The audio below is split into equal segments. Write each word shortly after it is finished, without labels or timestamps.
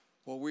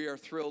Well, we are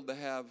thrilled to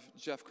have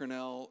Jeff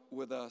Grenell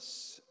with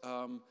us.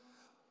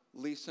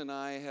 Lisa and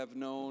I have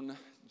known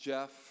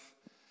Jeff.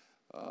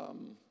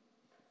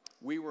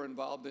 We were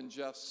involved in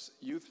Jeff's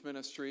youth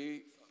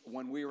ministry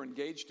when we were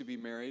engaged to be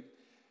married.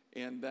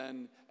 And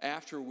then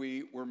after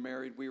we were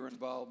married, we were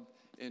involved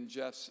in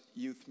Jeff's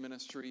youth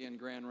ministry in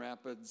Grand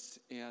Rapids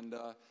and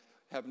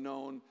have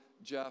known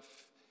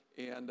Jeff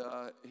and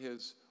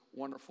his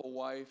wonderful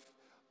wife,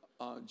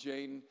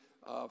 Jane,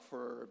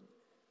 for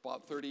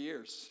about 30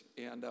 years.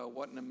 And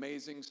what an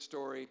amazing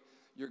story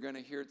you're going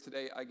to hear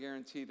today. I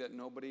guarantee that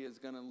nobody is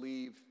going to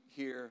leave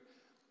here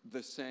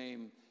the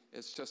same.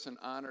 It's just an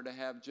honor to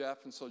have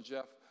Jeff. And so,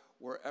 Jeff,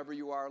 wherever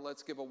you are,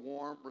 let's give a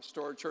warm,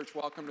 restored church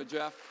welcome to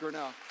Jeff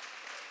Grenell.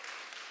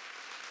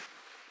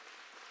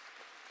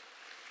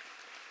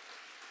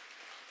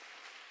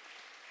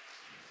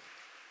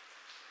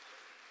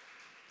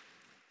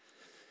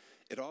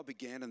 It all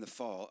began in the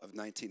fall of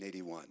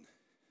 1981.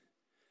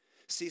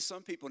 See,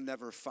 some people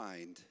never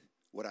find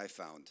what I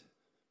found.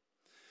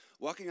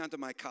 Walking onto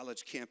my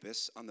college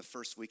campus on the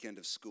first weekend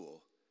of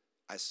school,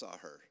 I saw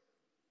her.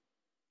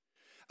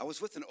 I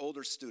was with an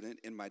older student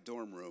in my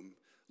dorm room,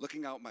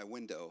 looking out my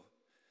window,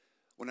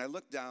 when I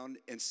looked down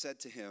and said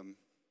to him,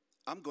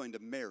 "I'm going to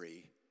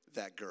marry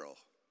that girl."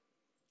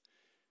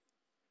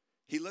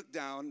 He looked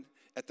down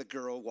at the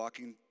girl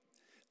walking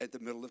at the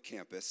middle of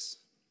campus,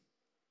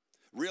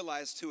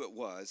 realized who it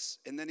was,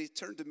 and then he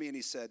turned to me and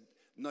he said,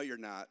 "No, you're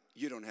not.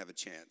 You don't have a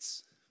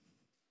chance."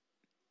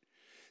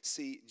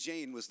 See,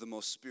 Jane was the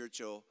most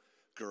spiritual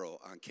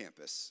girl on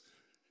campus.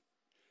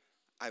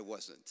 I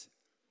wasn't.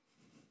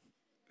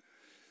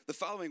 The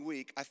following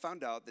week, I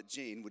found out that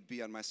Jane would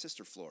be on my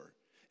sister floor,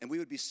 and we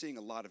would be seeing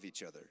a lot of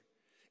each other.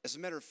 As a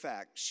matter of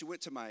fact, she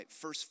went to my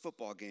first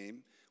football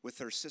game with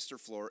her sister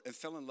floor and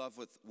fell in love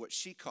with what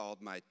she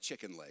called my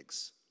chicken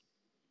legs.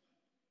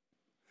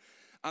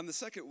 On the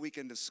second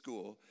weekend of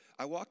school,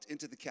 I walked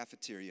into the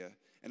cafeteria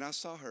and I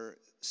saw her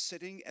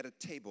sitting at a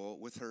table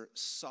with her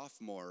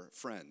sophomore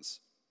friends.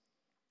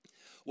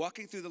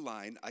 Walking through the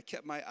line, I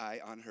kept my eye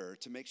on her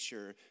to make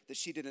sure that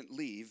she didn't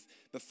leave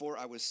before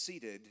I was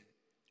seated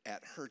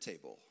at her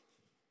table.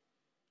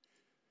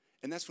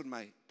 And that's when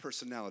my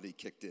personality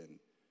kicked in.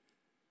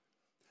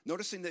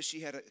 Noticing that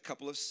she had a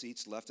couple of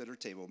seats left at her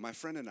table, my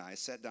friend and I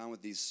sat down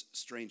with these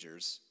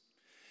strangers.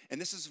 And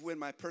this is when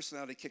my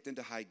personality kicked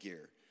into high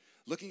gear.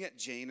 Looking at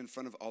Jane in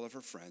front of all of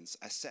her friends,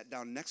 I sat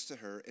down next to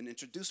her and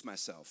introduced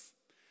myself.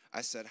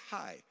 I said,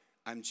 "Hi,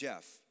 I'm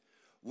Jeff.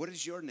 What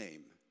is your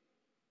name?"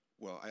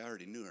 Well, I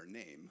already knew her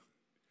name,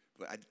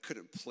 but I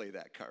couldn't play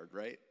that card,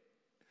 right?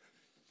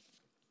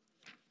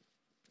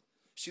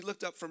 She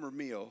looked up from her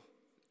meal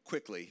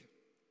quickly,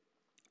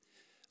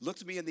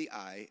 looked me in the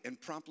eye, and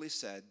promptly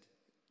said,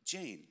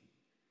 "Jane,"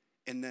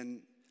 and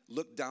then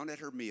looked down at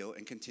her meal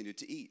and continued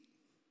to eat.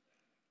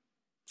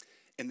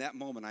 In that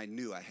moment, I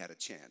knew I had a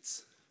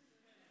chance.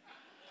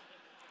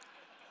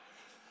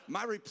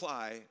 My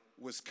reply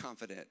was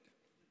confident.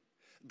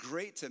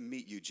 "Great to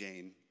meet you,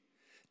 Jane.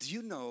 Do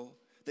you know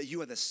that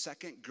you are the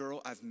second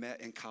girl I've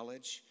met in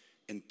college,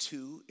 and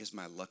 2 is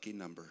my lucky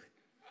number?"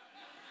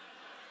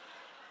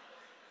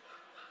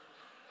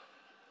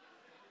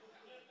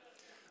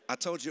 I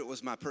told you it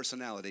was my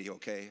personality,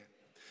 okay?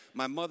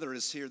 My mother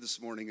is here this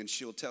morning, and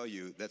she'll tell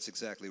you that's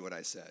exactly what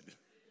I said.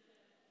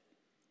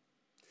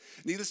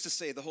 Needless to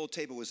say, the whole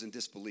table was in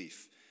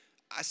disbelief.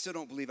 I still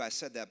don't believe I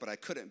said that, but I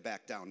couldn't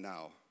back down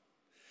now.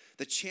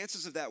 The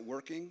chances of that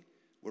working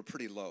were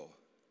pretty low.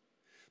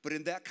 But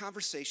in that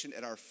conversation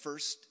at our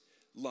first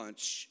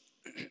lunch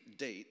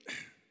date,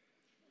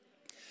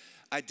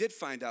 I did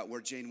find out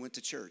where Jane went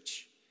to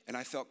church, and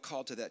I felt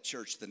called to that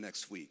church the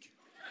next week.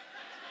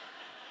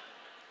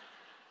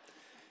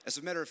 As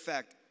a matter of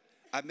fact,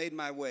 I made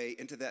my way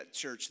into that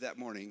church that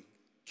morning,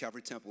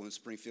 Calvary Temple in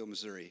Springfield,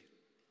 Missouri,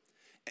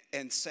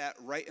 and sat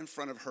right in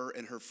front of her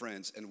and her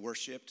friends and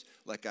worshiped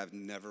like I've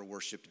never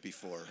worshiped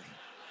before.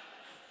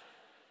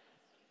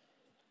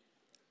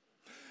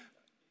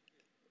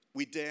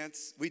 We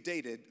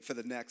dated for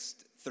the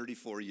next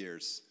 34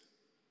 years.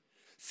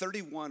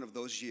 31 of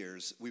those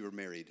years, we were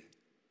married.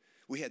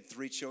 We had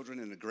 3 children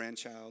and a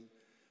grandchild,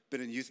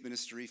 been in youth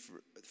ministry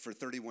for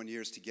 31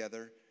 years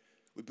together.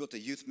 We built a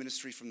youth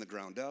ministry from the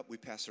ground up. We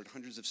pastored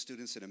hundreds of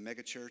students in a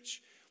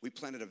megachurch. We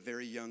planted a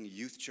very young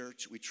youth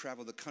church. We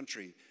traveled the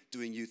country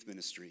doing youth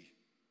ministry.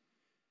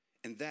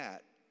 And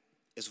that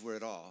is where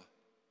it all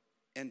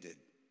ended.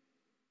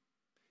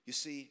 You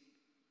see,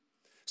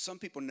 some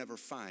people never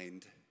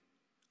find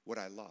what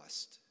I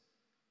lost.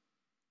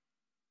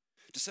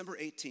 December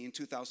 18,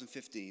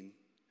 2015,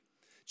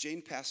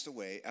 Jane passed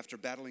away after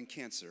battling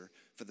cancer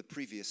for the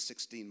previous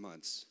 16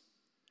 months.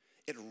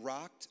 It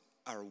rocked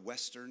our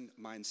Western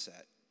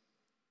mindset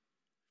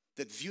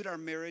that viewed our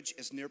marriage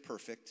as near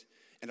perfect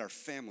and our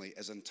family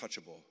as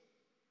untouchable.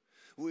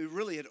 We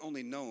really had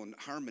only known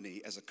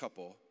harmony as a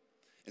couple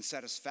and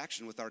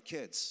satisfaction with our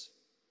kids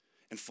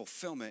and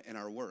fulfillment in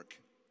our work.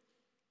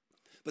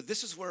 But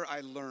this is where I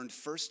learned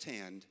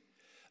firsthand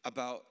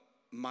about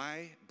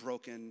my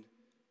broken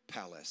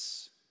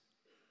palace.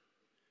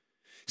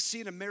 See,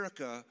 in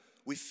America,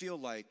 we feel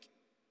like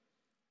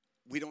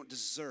we don't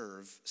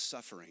deserve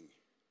suffering.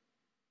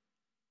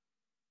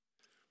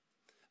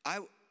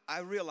 I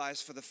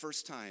realized for the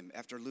first time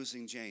after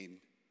losing Jane,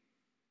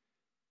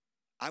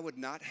 I would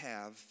not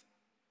have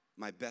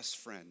my best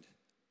friend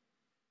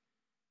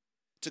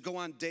to go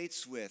on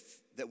dates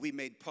with that we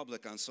made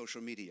public on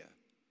social media.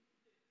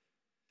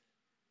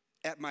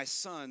 At my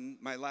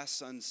last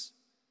son's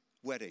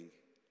wedding,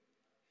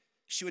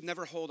 she would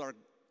never hold our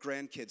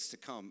grandkids to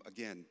come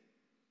again.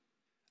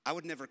 I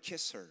would never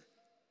kiss her.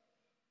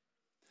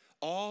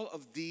 All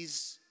of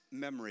these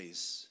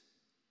memories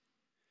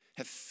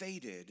have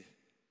faded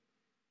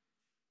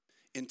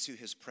into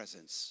his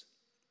presence.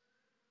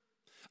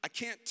 I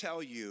can't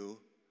tell you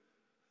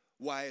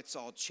why it's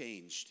all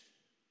changed,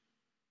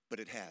 but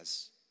it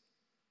has,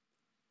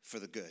 for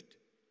the good.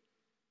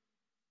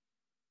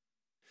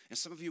 And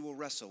some of you will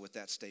wrestle with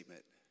that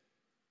statement.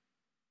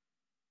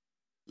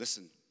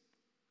 Listen,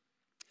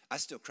 I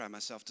still cry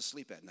myself to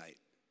sleep at night.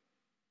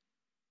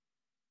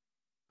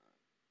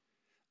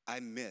 I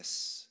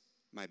miss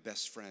my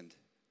best friend.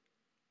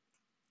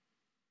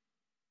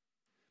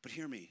 But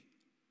hear me.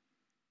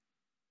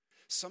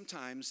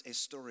 Sometimes a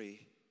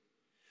story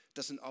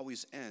doesn't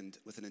always end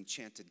with an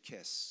enchanted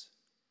kiss.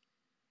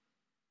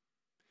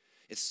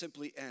 It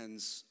simply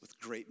ends with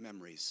great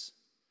memories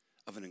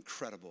of an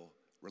incredible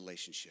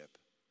relationship.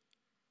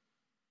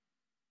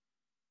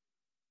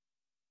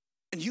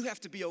 And you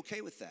have to be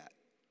okay with that.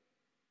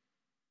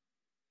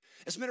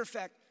 As a matter of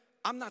fact,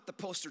 I'm not the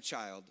poster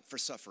child for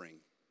suffering.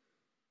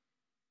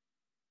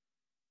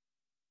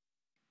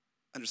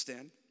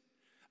 Understand?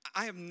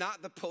 I am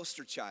not the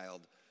poster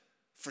child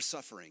for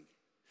suffering.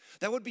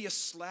 That would be a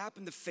slap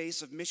in the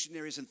face of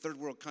missionaries in third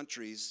world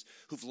countries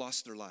who've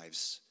lost their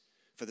lives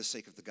for the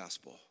sake of the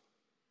gospel.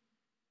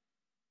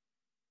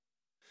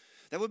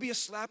 That would be a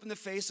slap in the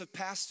face of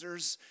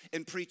pastors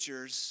and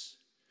preachers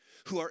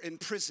who are in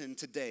prison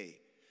today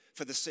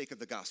for the sake of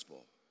the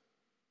gospel.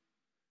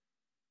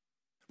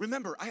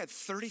 Remember, I had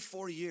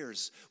 34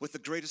 years with the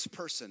greatest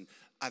person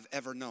I've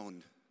ever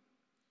known.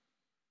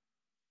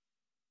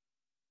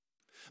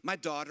 My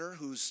daughter,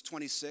 who's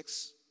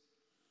 26,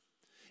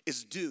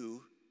 is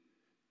due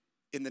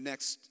in the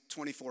next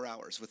 24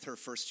 hours with her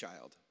first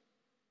child.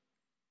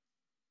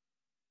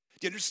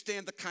 Do you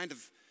understand the kind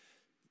of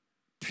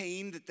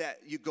pain that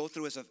you go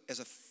through as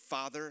a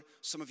father?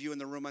 Some of you in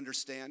the room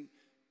understand.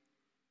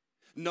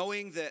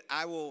 Knowing that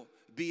I will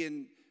be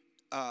in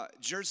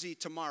Jersey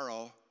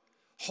tomorrow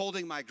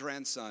holding my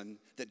grandson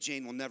that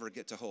Jane will never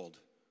get to hold.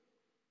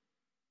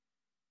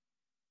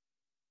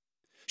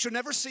 She'll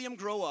never see him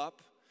grow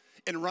up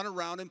and run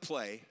around and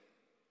play.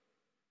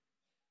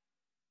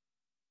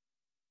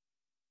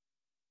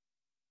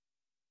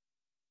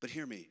 But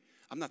hear me,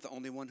 I'm not the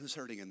only one who's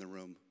hurting in the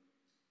room.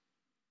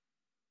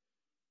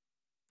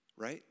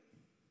 Right?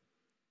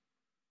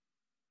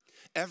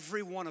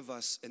 Every one of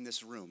us in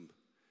this room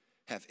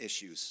have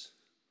issues.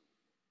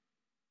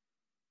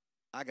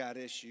 I got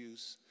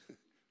issues.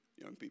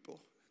 Young people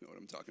know what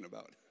I'm talking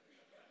about.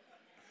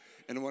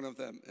 And one of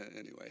them,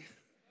 anyway.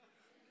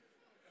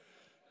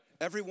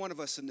 Every one of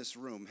us in this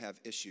room have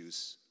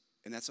issues,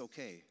 and that's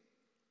okay.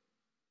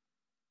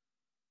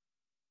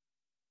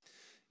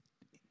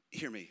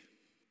 Hear me.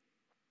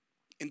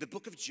 In the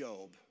book of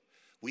Job,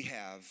 we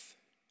have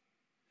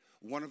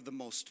one of the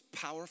most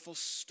powerful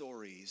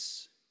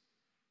stories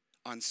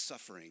on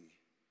suffering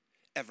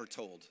ever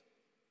told.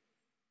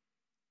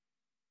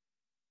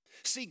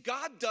 See,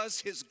 God does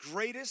his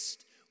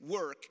greatest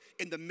work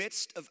in the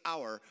midst of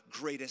our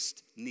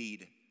greatest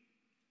need.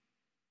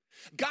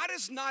 God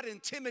is not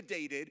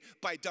intimidated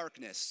by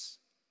darkness.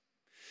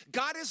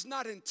 God is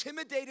not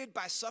intimidated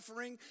by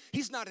suffering.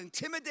 He's not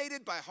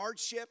intimidated by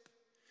hardship.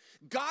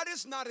 God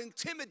is not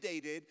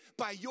intimidated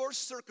by your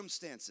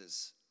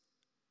circumstances.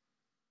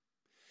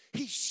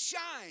 He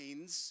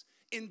shines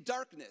in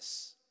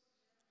darkness.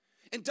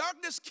 And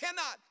darkness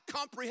cannot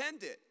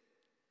comprehend it.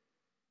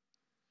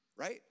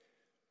 Right?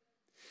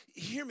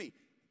 Hear me.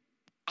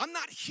 I'm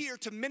not here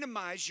to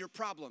minimize your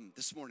problem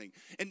this morning.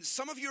 And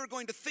some of you are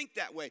going to think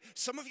that way.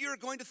 Some of you are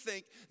going to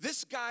think,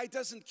 this guy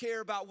doesn't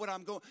care about what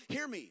I'm going.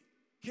 Hear me.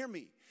 Hear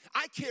me.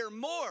 I care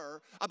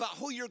more about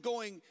who you're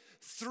going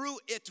through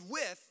it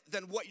with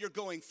than what you're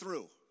going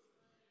through.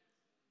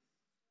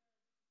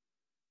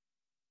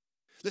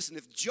 Listen,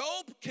 if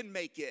Job can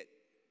make it,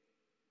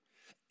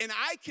 and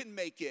I can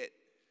make it,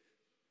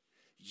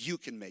 you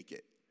can make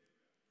it.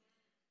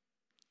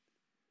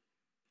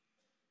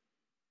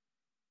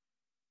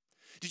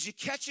 Did you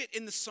catch it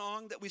in the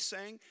song that we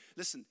sang?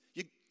 Listen,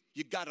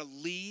 you got to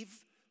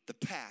leave the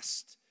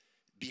past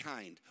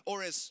behind.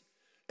 Or as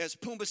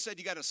Pumbaa said,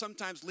 you got to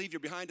sometimes leave your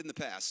behind in the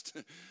past.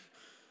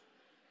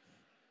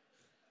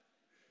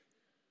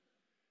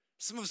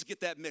 Some of us get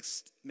that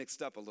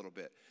mixed up a little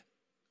bit.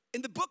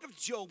 In the book of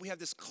Job, we have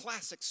this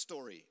classic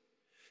story.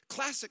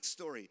 Classic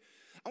story.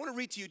 I want to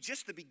read to you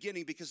just the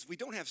beginning because we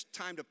don't have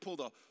time to pull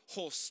the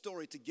whole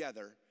story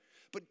together.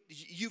 But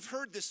you've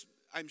heard this,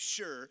 I'm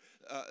sure,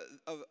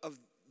 of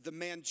the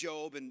man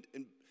Job and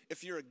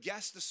if you're a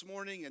guest this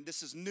morning and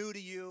this is new to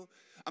you,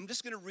 I'm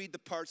just going to read the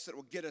parts that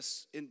will get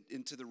us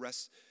into the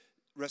rest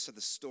of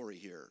the story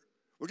here.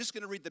 We're just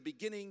going to read the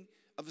beginning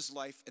of his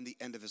life and the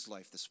end of his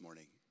life this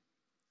morning.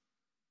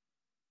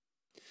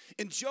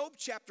 In Job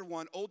chapter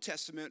 1, Old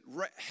Testament,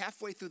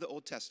 halfway through the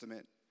Old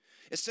Testament,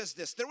 it says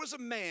this: there was a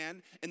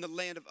man in the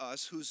land of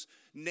Uz whose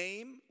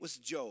name was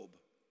Job.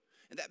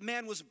 And that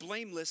man was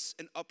blameless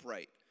and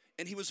upright.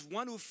 And he was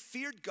one who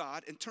feared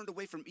God and turned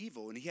away from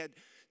evil. And he had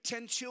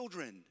 10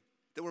 children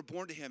that were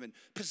born to him and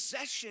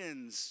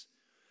possessions.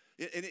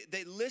 And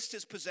they list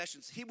his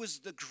possessions. He was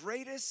the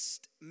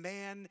greatest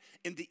man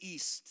in the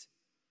East.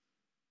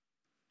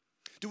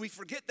 Do we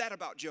forget that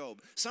about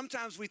Job?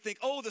 Sometimes we think,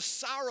 oh, the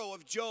sorrow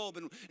of Job,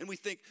 and we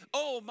think,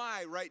 oh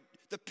my, right,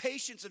 the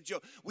patience of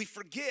Job. We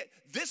forget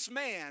this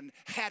man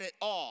had it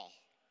all.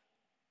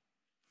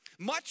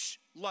 Much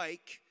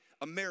like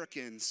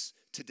Americans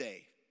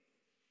today.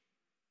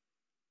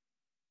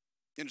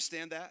 You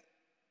understand that?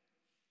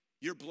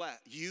 You're blessed.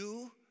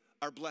 You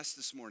are blessed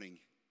this morning.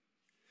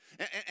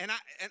 And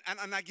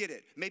I get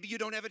it. Maybe you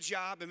don't have a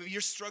job, and maybe you're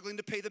struggling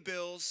to pay the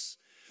bills.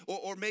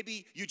 Or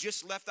maybe you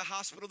just left the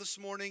hospital this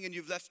morning and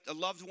you've left a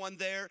loved one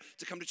there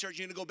to come to church.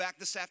 You're going to go back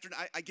this afternoon.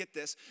 I get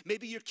this.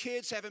 Maybe your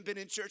kids haven't been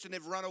in church and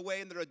they've run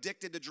away and they're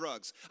addicted to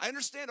drugs. I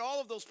understand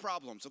all of those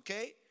problems,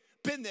 okay?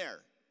 Been there.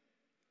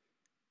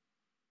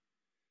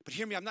 But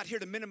hear me, I'm not here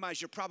to minimize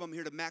your problem. I'm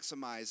here to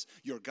maximize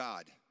your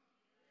God.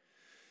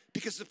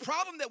 Because the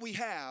problem that we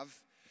have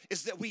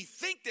is that we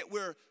think that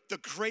we're the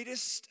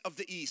greatest of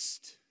the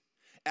East.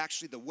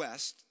 Actually, the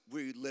West.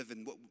 We live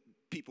in what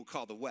people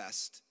call the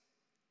West.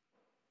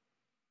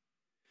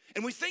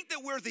 And we think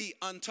that we're the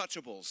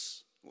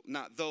untouchables. Well,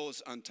 not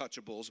those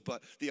untouchables,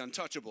 but the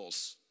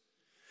untouchables.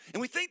 And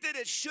we think that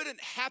it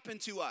shouldn't happen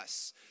to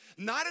us.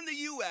 Not in the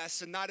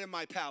U.S. and not in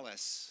my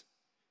palace.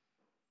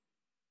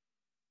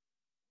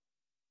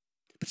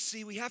 But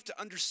see, we have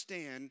to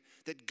understand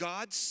that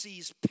God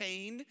sees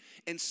pain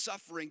and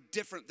suffering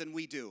different than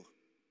we do.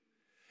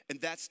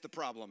 And that's the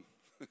problem.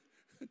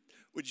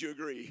 Would you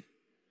agree?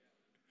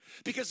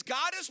 Because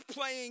God is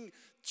playing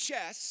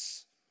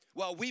chess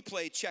while we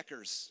play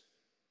checkers.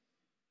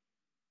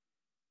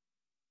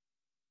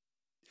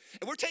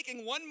 And we're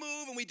taking one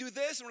move and we do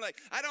this and we're like,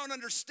 I don't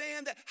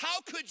understand that.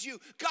 How could you?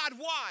 God,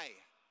 why?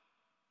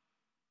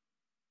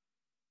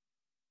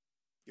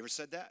 You ever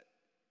said that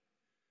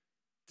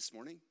this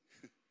morning?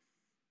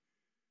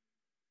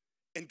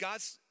 And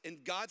God's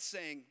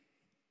saying,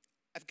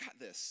 I've got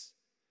this.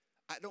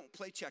 I don't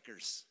play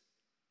checkers.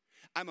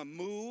 I'm a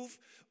move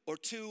or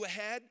two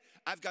ahead.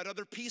 I've got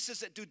other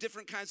pieces that do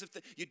different kinds of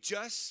things. You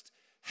just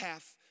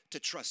have to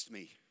trust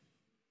me.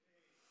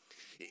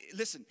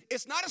 Listen,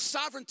 it's not a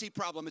sovereignty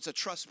problem, it's a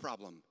trust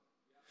problem.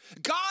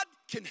 God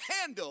can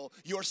handle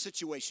your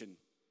situation.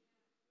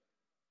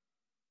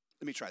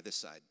 Let me try this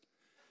side.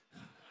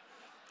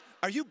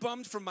 Are you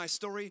bummed from my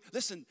story?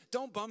 Listen,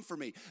 don't bum for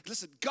me.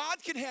 Listen,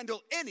 God can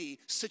handle any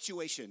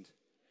situation.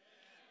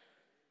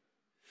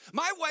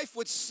 My wife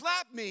would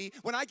slap me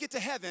when I get to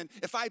heaven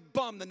if I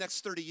bum the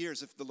next 30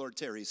 years if the Lord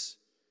tarries.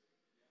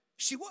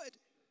 She would.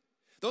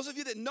 Those of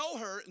you that know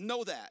her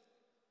know that.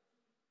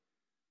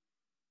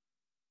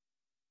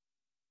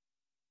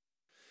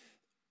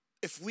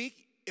 If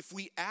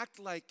we act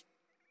like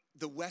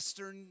the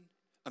Western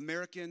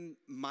American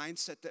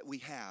mindset that we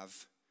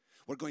have,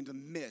 we're going to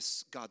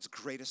miss God's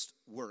greatest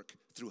work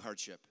through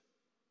hardship.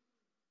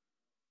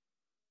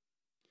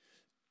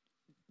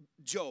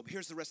 Job,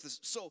 here's the rest of this.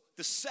 So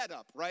the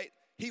setup, right?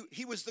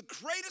 He was the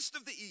greatest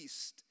of the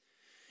East.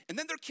 And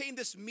then there came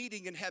this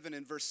meeting in heaven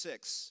in verse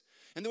 6.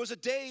 And there was a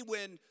day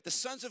when the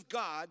sons of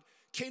God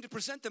came to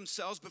present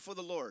themselves before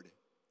the Lord.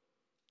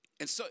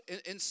 And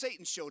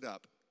Satan showed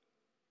up.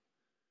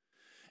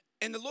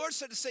 And the Lord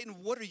said to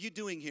Satan, what are you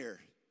doing here?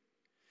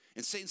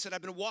 And Satan said,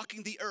 I've been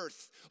walking the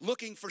earth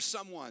looking for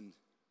someone,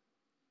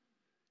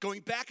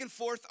 going back and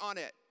forth on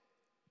it.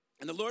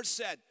 And the Lord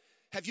said,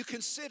 have you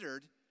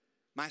considered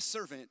my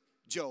servant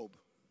Job?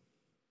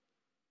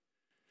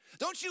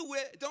 Don't you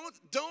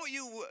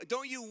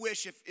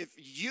wish if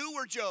you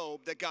were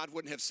Job that God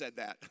wouldn't have said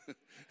that?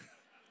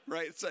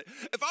 Right? It's like,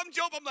 if I'm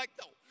Job, I'm like,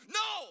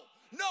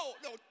 no,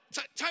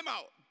 time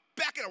out.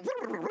 Back it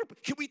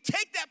up. Can we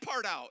take that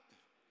part out?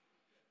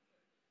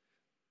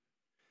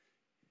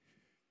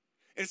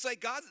 And it's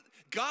like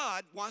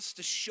God wants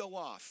to show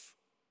off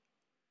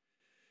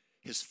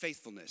his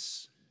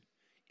faithfulness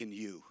in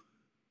you.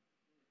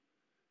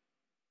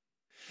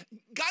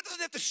 God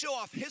doesn't have to show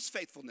off his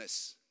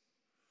faithfulness.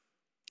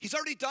 He's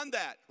already done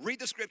that.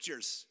 Read the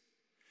scriptures.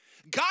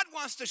 God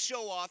wants to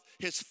show off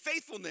his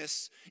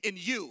faithfulness in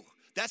you.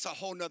 That's a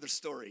whole nother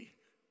story.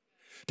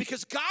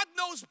 Because God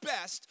knows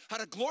best how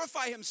to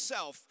glorify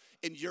himself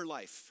in your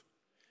life.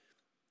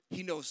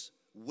 He knows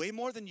way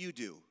more than you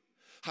do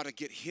how to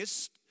get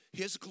his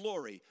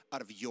glory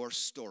out of your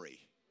story.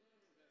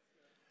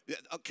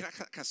 Can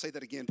I say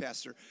that again,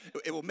 Pastor?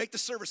 It will make the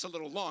service a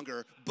little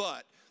longer,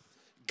 but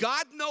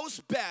God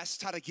knows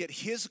best how to get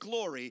his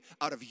glory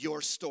out of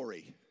your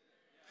story.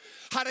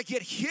 How to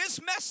get his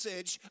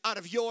message out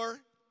of your.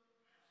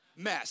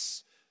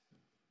 mess.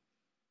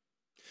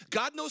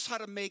 God knows how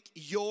to make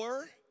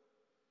your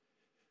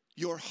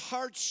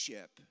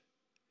hardship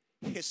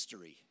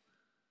history.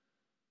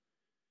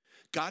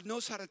 God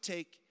knows how to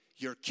take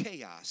your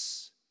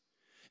chaos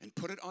and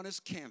put it on his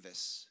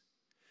canvas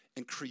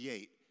and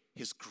create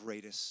his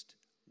greatest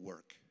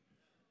work.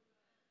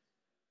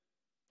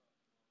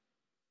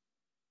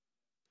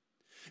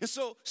 And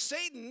so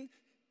Satan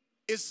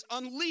is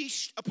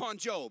unleashed upon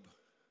Job.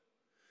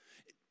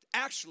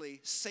 Actually,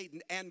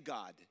 Satan and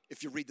God,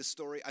 if you read the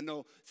story. I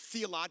know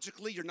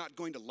theologically you're not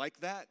going to like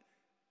that,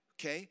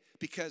 okay?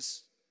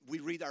 Because we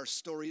read our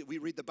story, we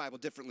read the Bible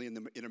differently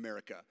in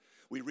America.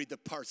 We read the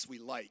parts we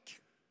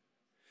like.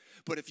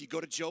 But if you go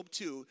to Job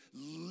 2,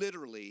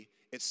 literally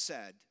it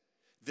said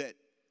that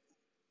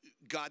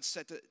God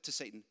said to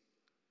Satan,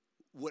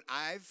 what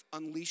I've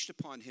unleashed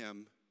upon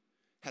him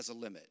has a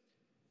limit.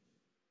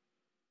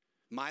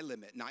 My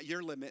limit, not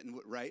your limit,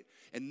 right?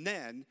 And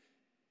then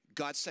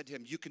God said to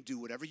him, you can do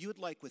whatever you would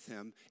like with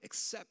him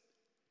except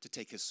to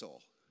take his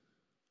soul.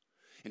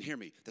 And hear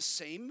me, the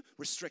same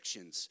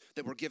restrictions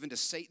that were given to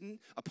Satan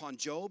upon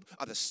Job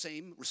are the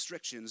same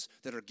restrictions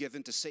that are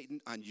given to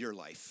Satan on your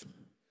life.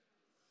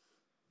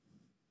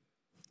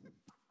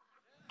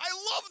 I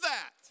love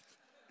that.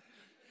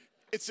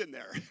 It's in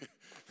there.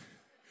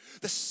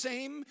 The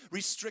same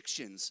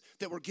restrictions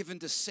that were given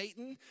to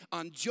Satan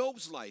on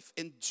Job's life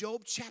in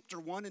Job chapter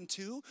 1 and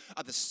 2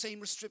 are the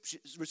same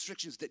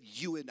restrictions that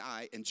you and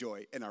I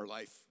enjoy in our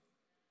life.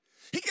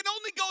 He can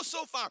only go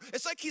so far.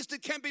 It's like he's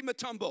Dikembe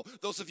Mutombo.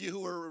 Those of you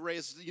who were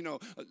raised,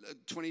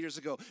 20 years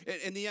ago.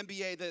 In the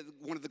NBA,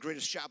 one of the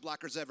greatest shot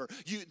blockers ever.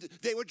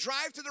 They would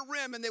drive to the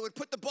rim and they would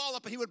put the ball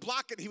up and he would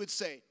block it and he would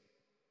say,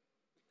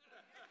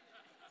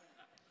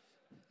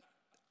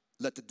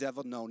 let the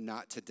devil know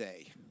not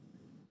today.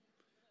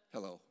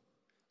 Hello.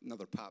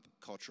 Another pop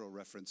cultural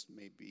reference,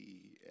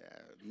 maybe.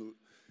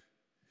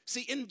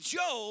 See, in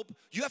Job,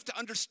 you have to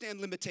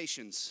understand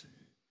limitations,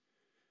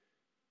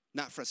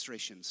 not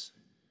frustrations.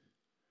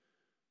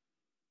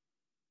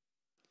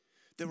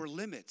 There were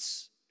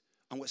limits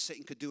on what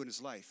Satan could do in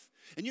his life.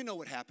 And you know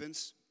what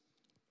happens.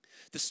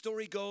 The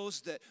story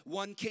goes that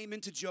one came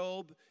into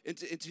Job,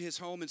 into his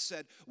home and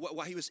said,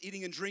 while he was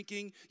eating and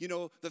drinking,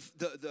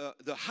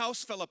 the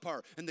house fell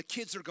apart and the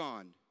kids are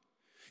gone.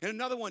 And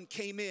another one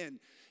came in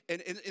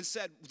and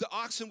said, the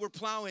oxen were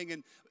plowing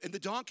and the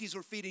donkeys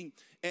were feeding,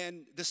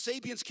 and the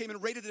Sabians came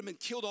and raided them and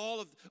killed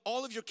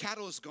all of your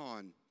cattle is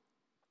gone.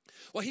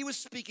 While he was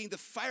speaking, the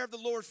fire of the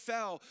Lord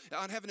fell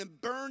on heaven and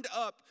burned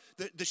up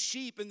the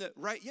sheep and the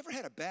right. You ever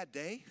had a bad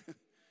day?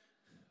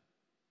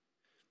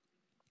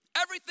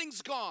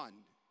 Everything's gone.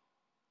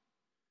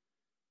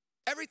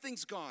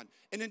 Everything's gone.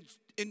 And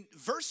in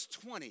verse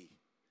 20,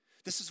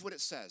 this is what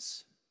it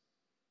says.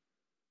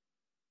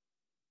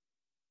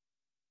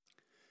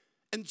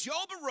 And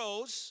Job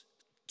arose,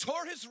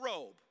 tore his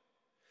robe,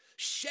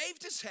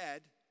 shaved his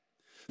head,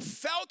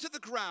 fell to the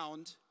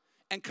ground,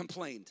 and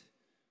complained.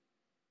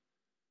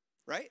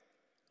 Right?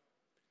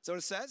 Is that what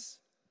it says?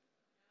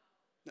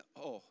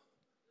 No.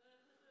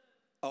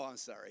 Oh, I'm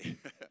sorry.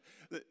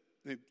 let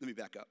me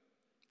back up.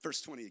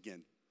 Verse 20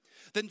 again.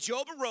 Then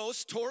Job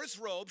arose, tore his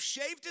robe,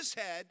 shaved his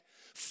head,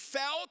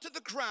 fell to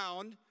the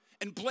ground,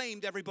 and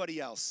blamed everybody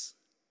else.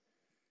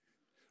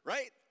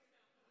 Right?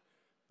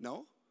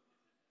 No?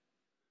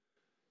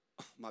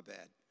 Oh, my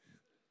bad.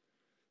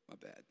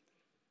 Let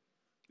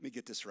me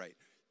get this right.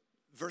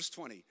 Verse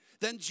 20.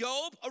 Then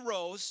Job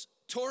arose,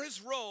 tore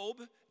his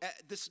robe at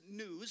this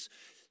news,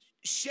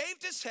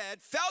 shaved his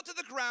head, fell to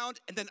the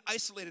ground, and then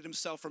isolated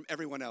himself from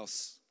everyone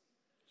else.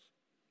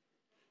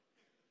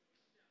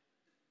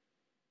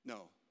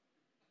 No.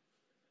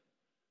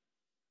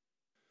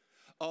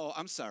 Oh,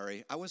 I'm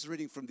sorry. I was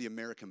reading from the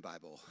American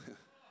Bible.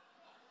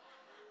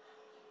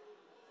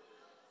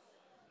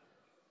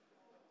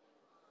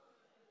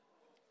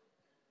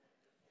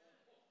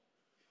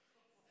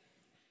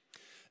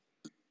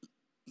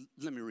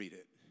 Let me read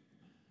it.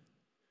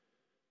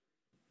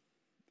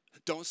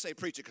 Don't say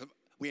preach it because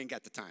we ain't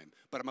got the time,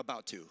 but I'm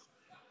about to.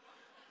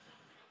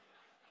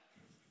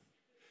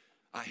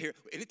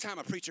 Anytime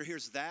a preacher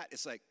hears that,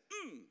 it's like,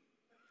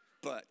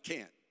 but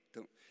can't.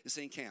 This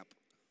ain't camp.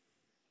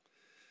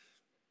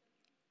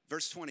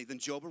 Verse 20, then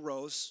Job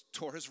arose,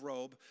 tore his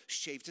robe,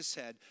 shaved his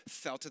head,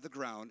 fell to the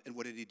ground, and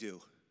what did he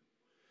do?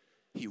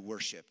 He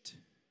worshiped.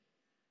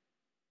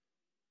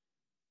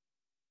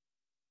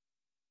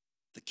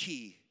 The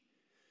key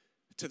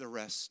to the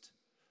rest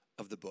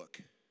of the book.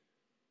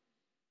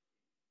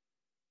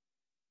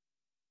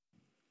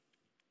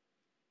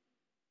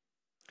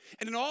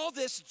 And in all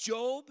this,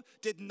 Job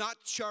did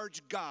not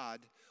charge God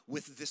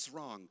with this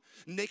wrong.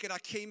 Naked I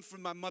came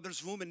from my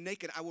mother's womb, and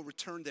naked I will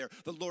return there.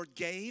 The Lord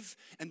gave,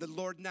 and the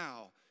Lord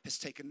now has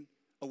taken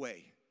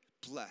away.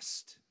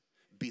 Blessed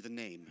be the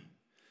name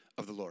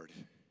of the Lord.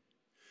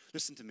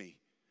 Listen to me.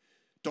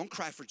 Don't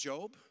cry for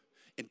Job,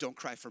 and don't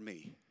cry for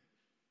me.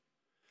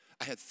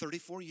 I had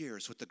 34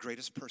 years with the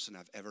greatest person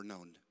I've ever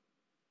known.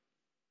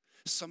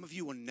 Some of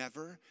you will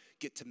never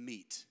get to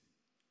meet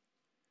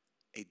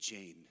a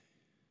Jane.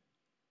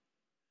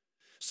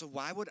 So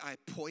why would I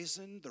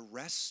poison the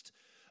rest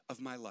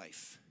of my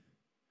life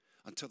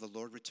until the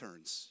Lord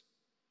returns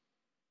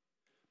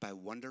by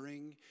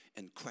wondering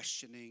and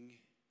questioning?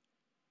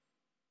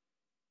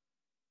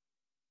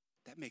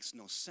 That makes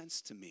no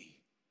sense to me.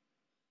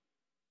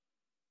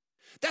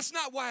 That's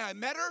not why I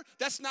met her.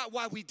 That's not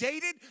why we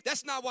dated.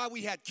 That's not why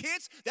we had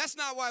kids. That's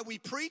not why we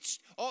preached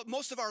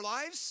most of our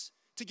lives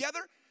together.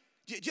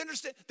 Do you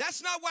understand?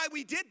 That's not why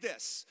we did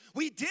this.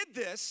 We did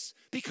this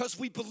because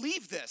we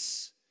believe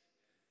this.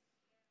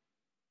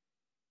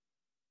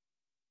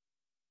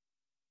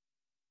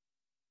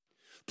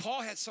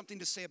 Paul had something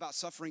to say about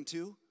suffering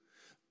too.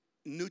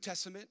 New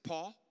Testament,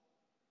 Paul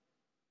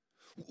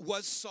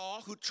was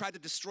Saul, who tried to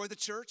destroy the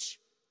church,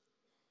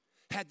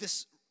 had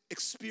this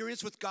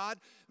experience with God,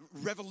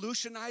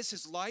 revolutionized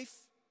his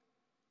life.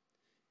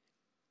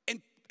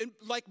 And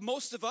like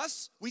most of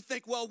us, we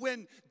think, well,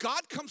 when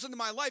God comes into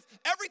my life,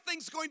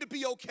 everything's going to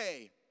be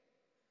okay.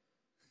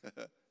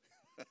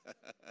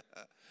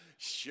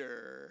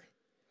 Sure.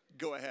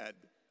 Go ahead.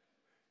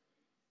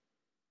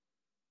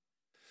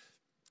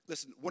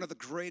 Listen, one of the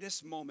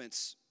greatest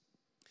moments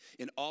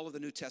in all of the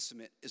New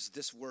Testament is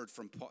this word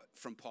from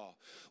Paul.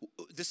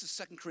 This is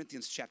 2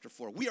 Corinthians chapter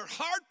 4. We are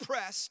hard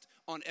pressed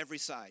on every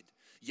side,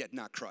 yet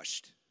not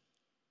crushed.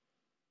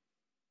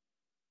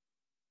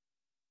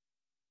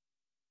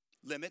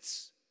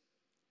 Limits.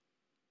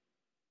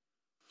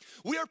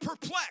 We are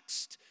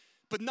perplexed,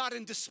 but not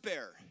in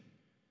despair.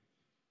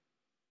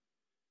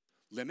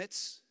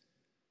 Limits.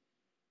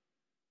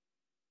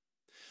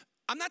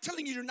 I'm not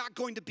telling you you're not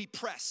going to be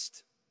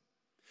pressed.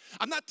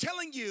 I'm not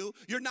telling you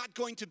you're not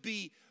going to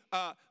be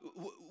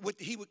what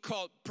he would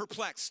call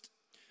perplexed.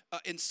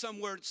 In some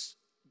words,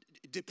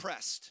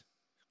 depressed.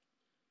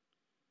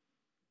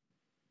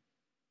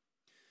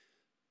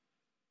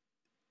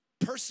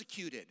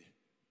 Persecuted,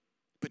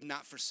 but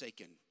not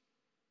forsaken.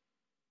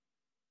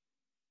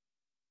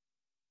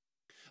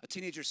 A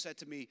teenager said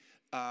to me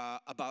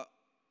about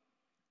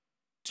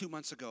 2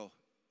 months ago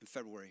in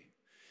February,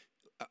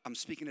 I'm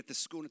speaking at this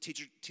school, and a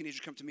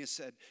teenager came to me and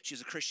said, she's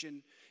a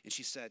Christian, and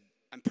she said,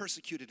 I'm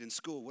persecuted in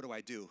school, what do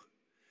I do?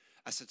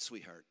 I said,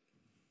 sweetheart,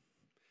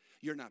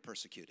 you're not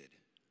persecuted.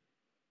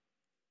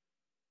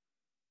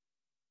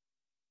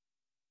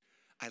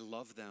 I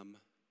love them,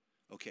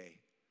 okay.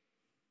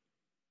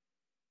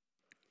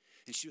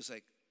 And she was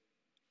like,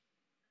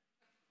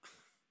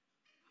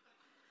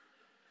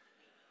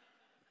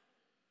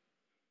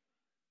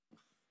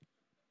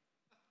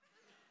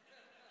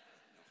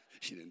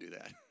 she didn't do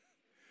that.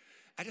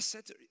 I just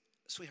said to her,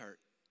 sweetheart,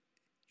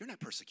 you're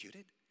not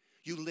persecuted.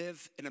 You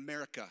live in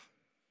America.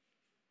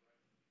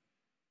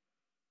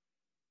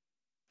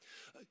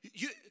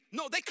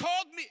 No, they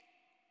called me.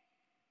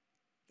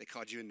 They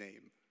called you a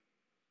name.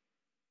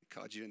 They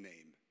called you a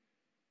name.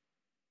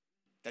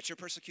 That's your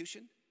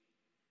persecution?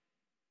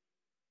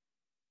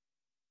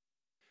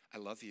 I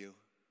love you.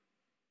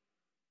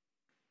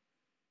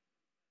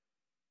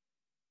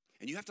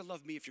 And you have to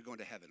love me if you're going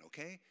to heaven,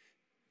 okay?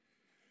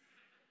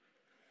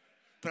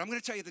 But I'm going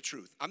to tell you the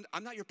truth.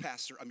 I'm not your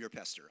pastor, I'm your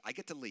pastor. I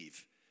get to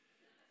leave,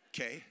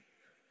 okay?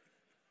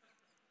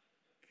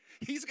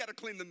 He's got to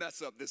clean the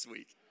mess up this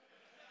week.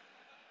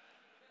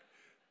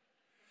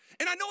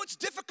 And I know it's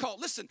difficult.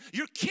 Listen,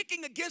 you're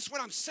kicking against what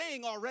I'm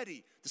saying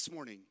already this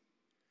morning.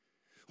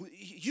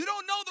 You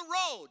don't know the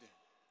road.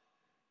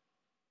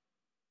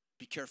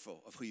 Be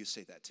careful of who you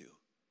say that to.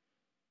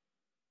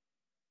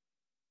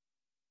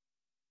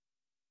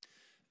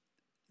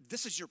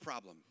 This is your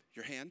problem,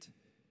 your hand.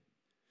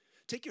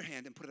 Take your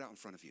hand and put it out in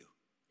front of you.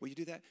 Will you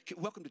do that? Okay,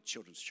 welcome to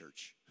Children's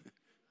Church.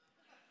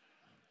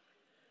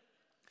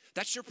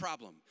 That's your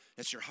problem.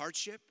 That's your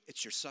hardship.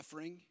 It's your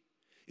suffering.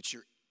 It's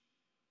your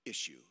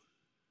issue.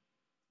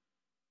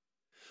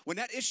 When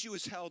that issue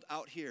is held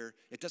out here,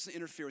 it doesn't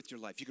interfere with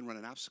your life. You can run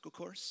an obstacle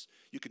course.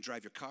 You can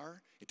drive your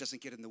car. It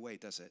doesn't get in the way,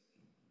 does it?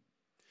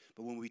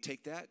 But when we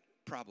take that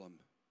problem,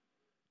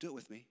 do it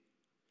with me,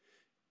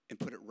 and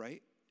put it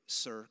right.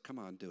 Sir, come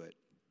on, do it.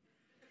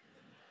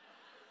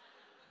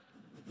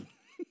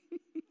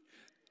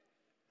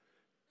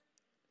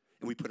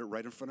 And we put it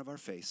right in front of our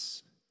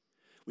face.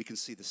 We can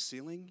see the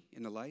ceiling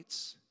and the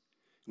lights.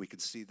 We can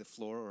see the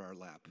floor or our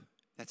lap.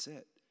 That's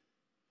it.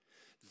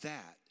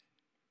 That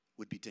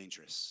would be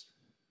dangerous.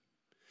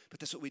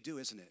 But that's what we do,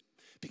 isn't it?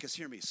 Because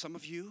hear me, some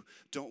of you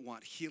don't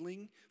want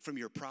healing from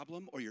your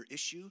problem or your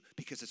issue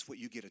because it's what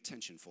you get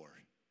attention for.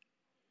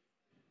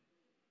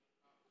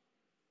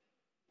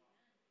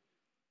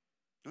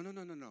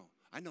 No.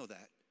 I know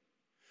that.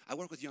 I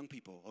work with young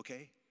people,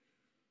 okay?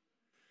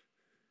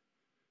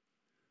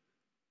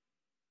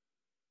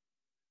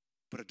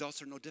 But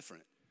adults are no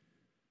different.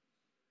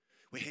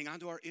 We hang on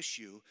to our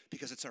issue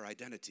because it's our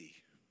identity.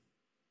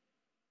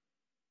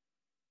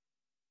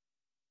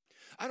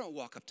 I don't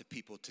walk up to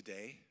people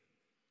today.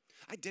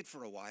 I did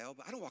for a while,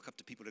 but I don't walk up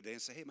to people today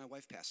and say, hey, my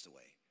wife passed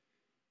away.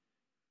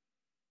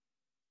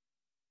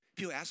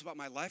 People ask about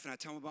my life, and I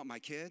tell them about my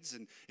kids,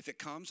 and if it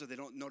comes or they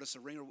don't notice a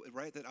ring,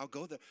 right, that I'll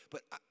go there.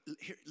 But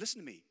here, listen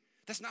to me.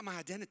 That's not my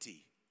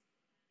identity.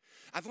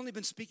 I've only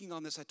been speaking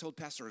on this, I told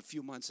Pastor, a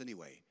few months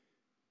anyway.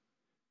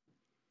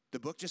 The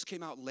book just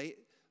came out late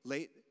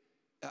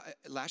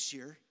last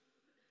year,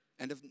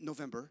 end of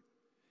November.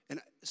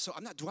 And so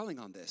I'm not dwelling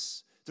on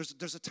this.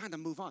 There's a time to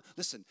move on.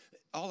 Listen,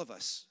 all of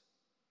us,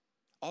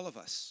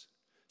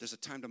 there's a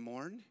time to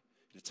mourn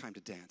and a time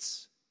to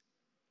dance.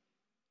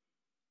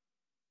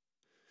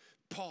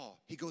 Paul,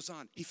 he goes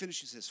on, he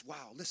finishes this.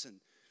 Wow, listen.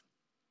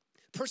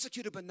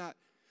 Persecuted but not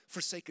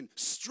forsaken.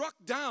 Struck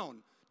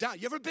down.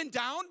 You ever been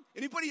down?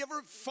 Anybody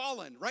ever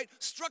fallen, right?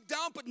 Struck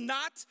down but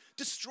not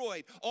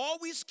destroyed.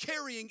 Always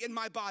carrying in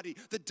my body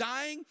the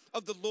dying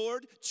of the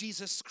Lord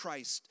Jesus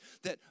Christ.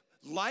 That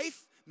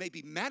life may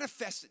be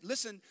manifested.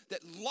 Listen,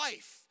 that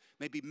life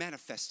may be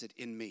manifested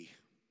in me.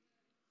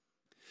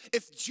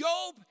 If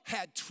Job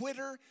had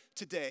Twitter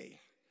today,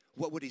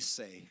 what would he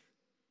say?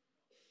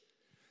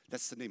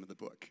 That's the name of the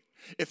book.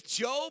 If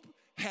Job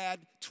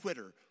had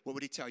Twitter, what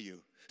would he tell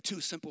you?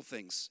 Two simple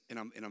things, and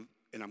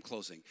I'm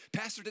closing.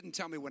 Pastor didn't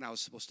tell me when I was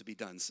supposed to be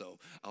done, so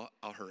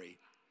I'll hurry.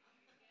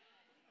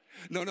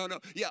 No.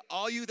 Yeah,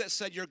 all you that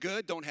said you're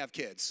good, don't have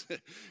kids.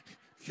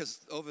 Because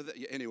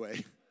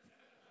anyway.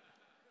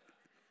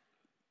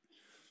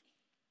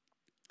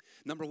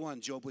 Number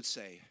one, Job would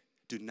say,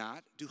 do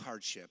not do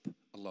hardship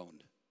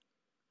alone.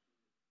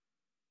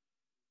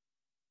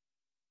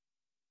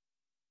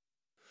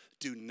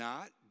 Do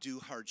not do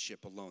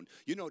hardship alone.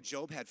 You know,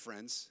 Job had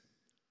friends,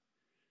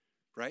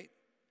 right?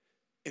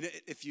 And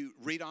if you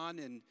read on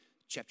in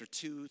chapter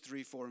 2,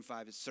 3, 4, and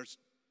 5, it starts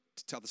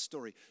to tell the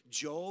story.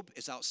 Job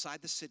is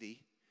outside the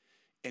city,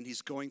 and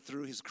he's going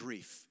through his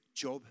grief.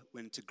 Job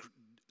went into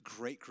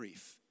great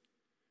grief.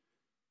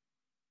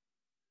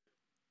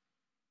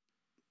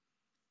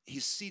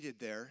 He's seated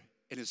there,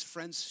 and his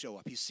friends show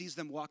up. He sees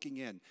them walking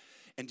in.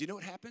 And do you know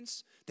what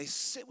happens? They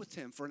sit with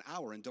him for an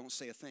hour and don't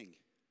say a thing.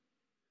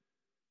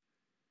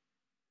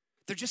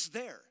 They're just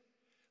there,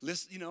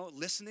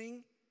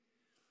 listening.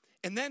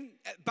 And then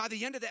by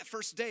the end of that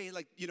first day,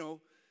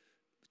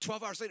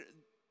 12 hours later,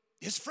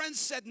 his friends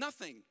said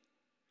nothing.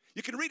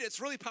 You can read it. It's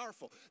really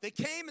powerful. They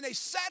came and they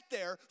sat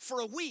there for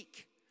a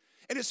week.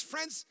 And his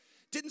friends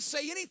didn't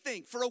say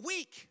anything for a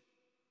week.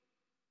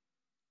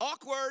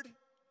 Awkward.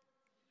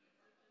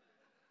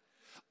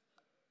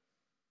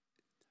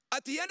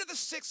 At the end of the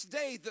sixth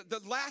day,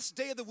 the last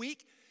day of the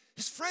week,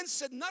 his friends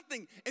said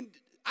nothing. And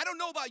I don't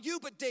know about you,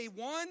 but day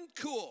 1,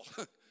 cool.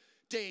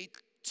 Day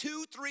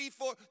 2, 3,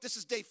 4, this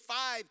is day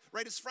 5,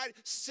 right? It's Friday.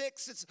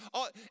 6, it's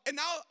all, and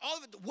now all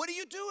of it. What do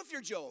you do if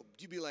you're Job?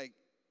 Do you be like,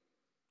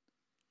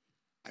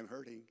 I'm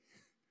hurting.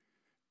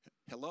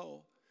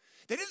 Hello.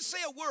 They didn't say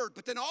a word,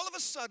 but then all of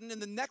a sudden in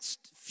the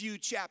next few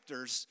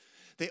chapters,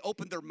 they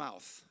opened their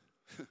mouth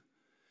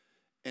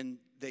and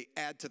they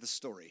add to the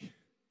story.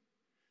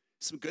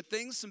 Some good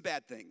things, some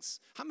bad things.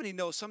 How many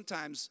know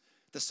sometimes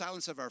the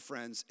silence of our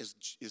friends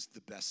is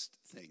the best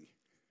thing?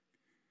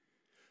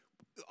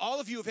 All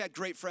of you have had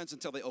great friends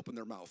until they open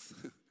their mouth.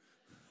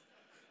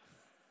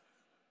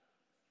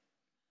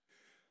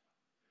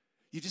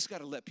 You just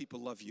got to let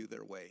people love you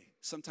their way.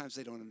 Sometimes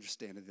they don't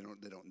understand it,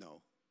 they don't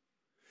know.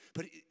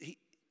 But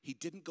he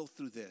didn't go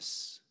through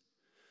this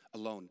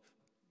alone.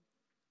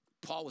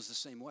 Paul was the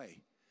same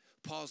way.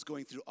 Paul's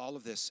going through all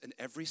of this, and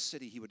every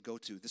city he would go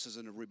to, this is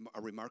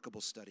a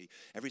remarkable study.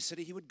 Every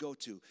city he would go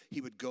to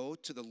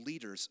the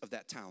leaders of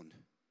that town.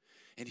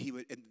 And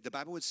the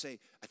Bible would say,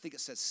 I think it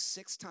says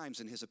 6 times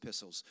in his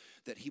epistles,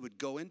 that he would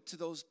go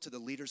to the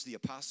leaders, the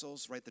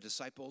apostles, right, the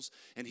disciples,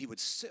 and he would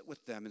sit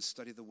with them and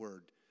study the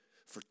word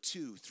for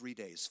 2-3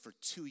 days, for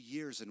 2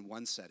 years in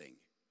one setting.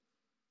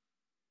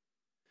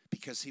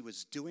 Because he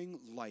was doing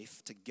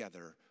life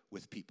together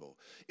with people.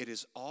 It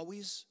is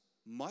always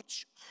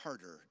much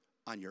harder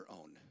on your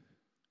own.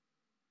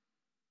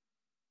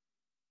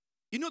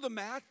 You know the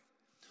math?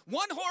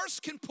 1 horse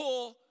can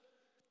pull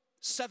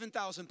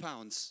 7,000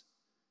 pounds.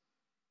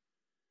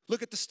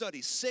 Look at the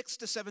study, 6,000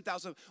 to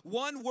 7,000.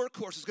 1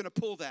 workhorse is going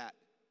to pull that.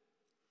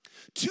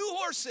 2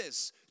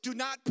 horses do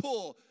not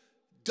pull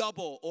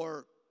double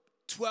or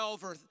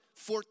 12 or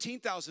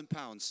 14,000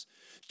 pounds.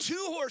 2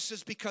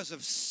 horses, because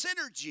of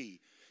synergy,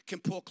 can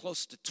pull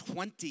close to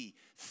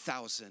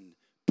 20,000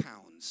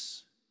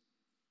 pounds.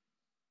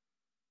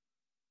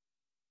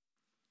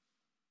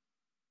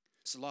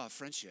 It's the law of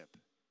friendship.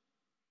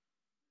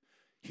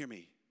 Hear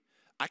me.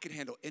 I can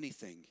handle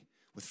anything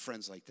with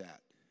friends like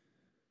that.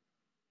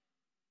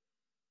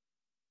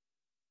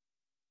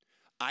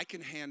 I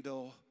can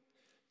handle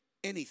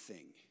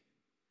anything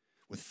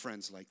with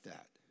friends like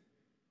that.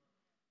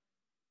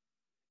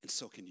 And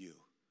so can you.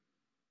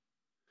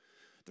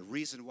 The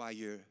reason why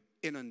you're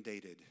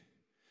inundated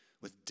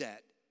with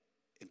debt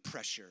and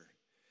pressure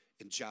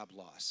and job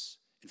loss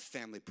and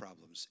family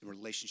problems and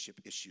relationship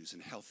issues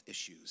and health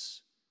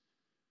issues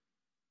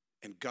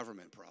and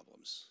government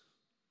problems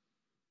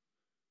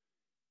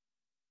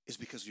is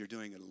because you're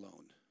doing it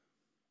alone.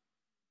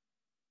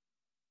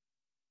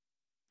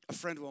 A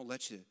friend won't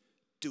let you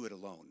do it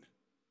alone.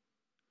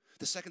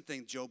 The second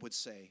thing Job would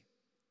say,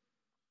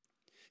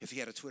 if he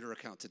had a Twitter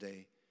account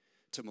today,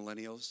 to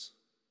millennials,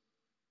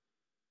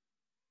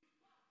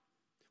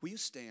 Will you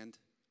stand,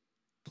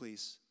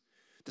 please?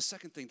 The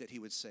second thing that he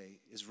would say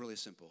is really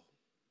simple.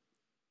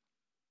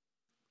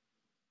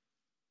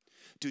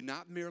 Do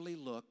not merely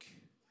look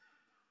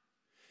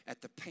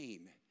at the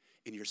pain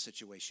in your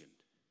situation.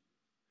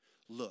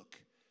 Look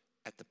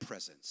at the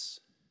presence.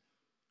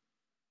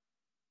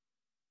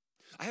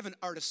 I have an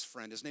artist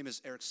friend. His name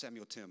is Eric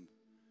Samuel Tim.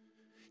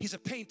 He's a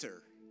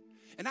painter.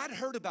 And I'd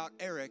heard about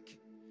Eric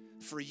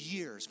for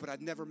years, but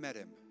I'd never met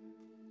him.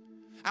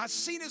 I've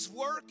seen his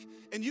work,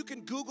 and you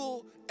can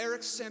Google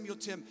Eric Samuel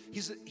Tim.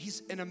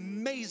 He's an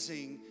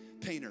amazing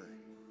painter.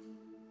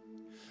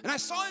 And I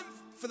saw him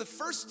for the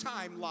first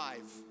time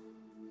live.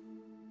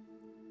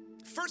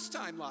 First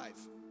time live.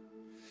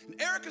 And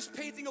Eric is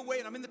painting away,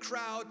 and I'm in the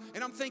crowd,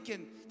 and I'm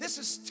thinking, this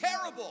is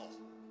terrible.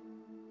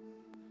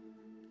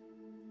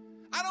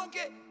 I don't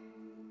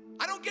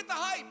get the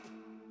hype.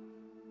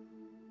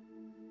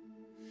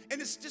 And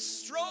it's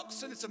just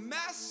strokes, and it's a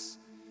mess.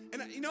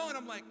 And and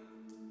I'm like,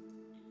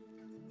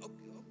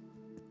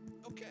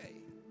 okay,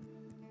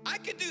 I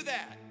could do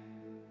that.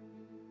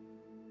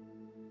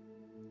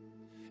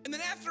 And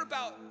then after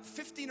about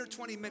 15 or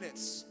 20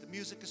 minutes, the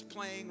music is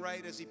playing,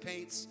 right, as he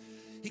paints.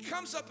 He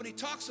comes up and he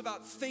talks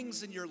about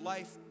things in your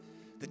life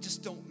that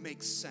just don't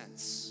make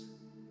sense.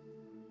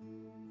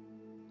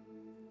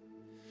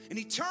 And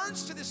he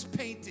turns to this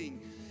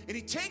painting, and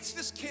he takes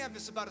this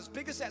canvas about as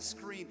big as that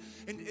screen,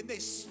 and they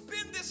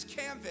spin this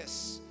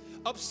canvas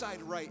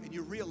upside right, and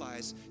you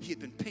realize he had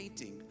been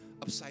painting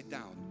upside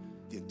down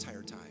the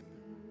entire time.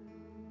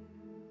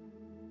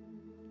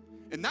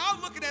 And now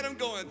I'm looking at him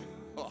going,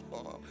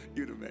 oh,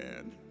 you're the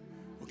man.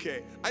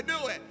 Okay, I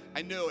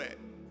knew it.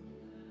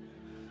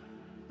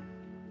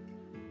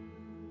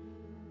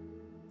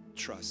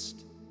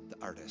 Trust the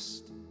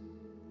artist.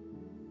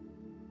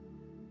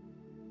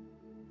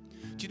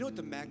 Do you know what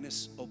the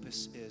magnus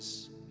opus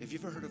is? Have you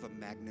ever heard of a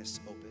magnus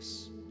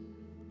opus?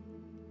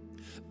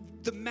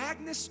 The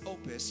magnus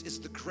opus is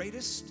the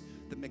greatest,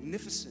 the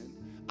magnificent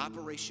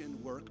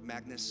operation work,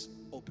 magnus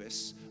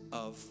opus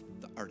of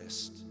the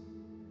artist.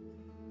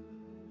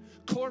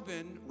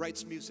 Corbin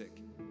writes music.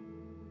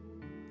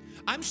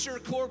 I'm sure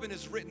Corbin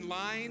has written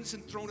lines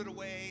and thrown it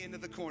away into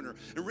the corner,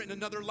 and written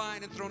another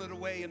line and thrown it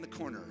away in the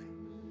corner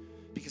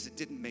because it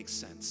didn't make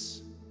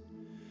sense.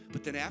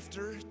 But then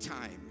after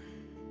time,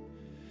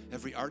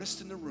 every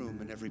artist in the room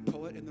and every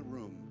poet in the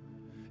room,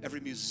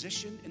 every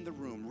musician in the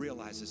room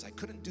realizes, I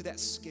couldn't do that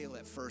scale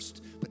at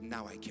first, but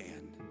now I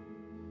can.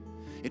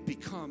 It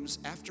becomes,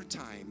 after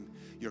time,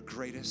 your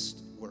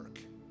greatest work.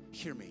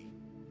 Hear me.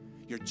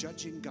 You're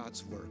judging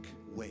God's work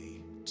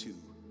way too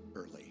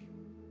early.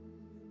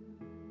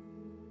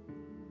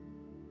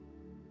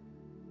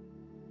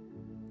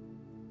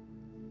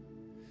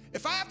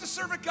 If I have to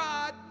serve a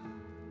God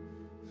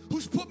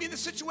who's put me in the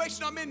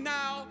situation I'm in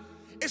now,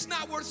 it's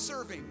not worth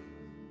serving.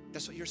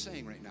 That's what you're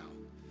saying right now.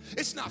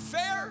 It's not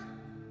fair.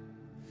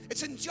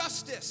 It's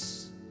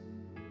injustice.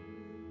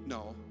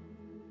 No,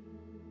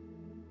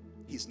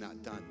 he's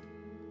not done.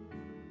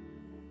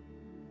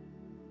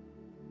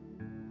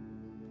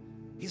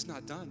 He's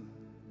not done.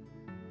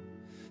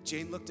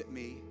 Jane looked at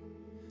me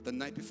the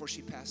night before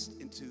she passed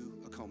into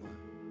a coma.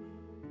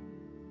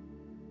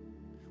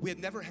 We had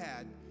never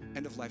had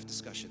end-of-life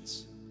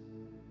discussions.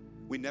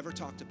 We never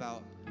talked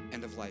about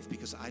end of life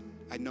because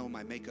I know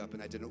my makeup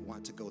and I didn't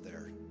want to go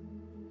there.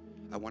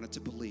 I wanted to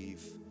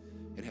believe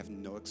and have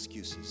no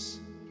excuses.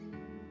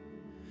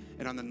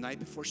 And on the night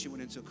before she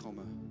went into a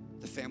coma,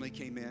 the family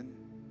came in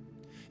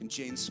and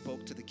Jane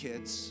spoke to the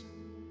kids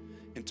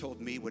and told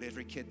me what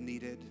every kid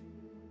needed.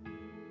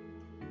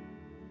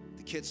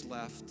 The kids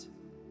left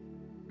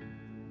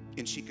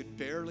and she could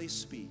barely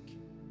speak.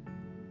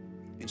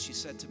 And she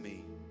said to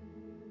me,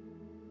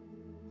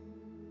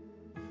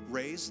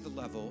 raise the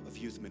level of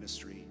youth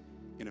ministry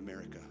in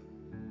America.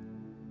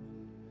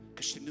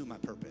 Because she knew my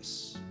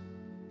purpose.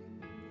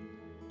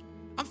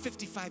 I'm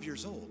 55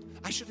 years old.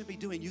 I shouldn't be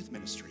doing youth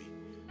ministry.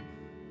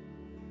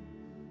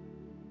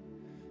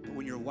 But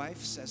when your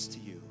wife says to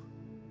you,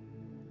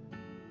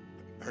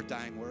 her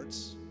dying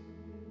words,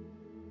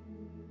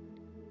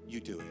 you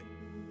do it.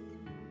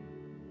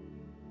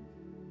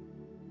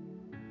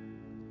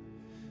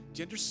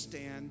 Do you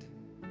understand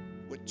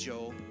what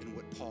Job and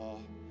what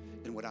Paul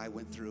and what I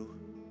went through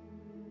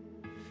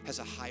has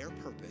a higher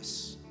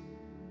purpose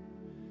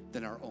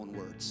than our own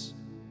words?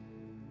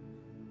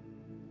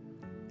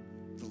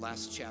 The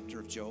last chapter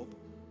of Job,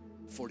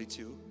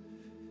 42,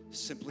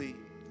 simply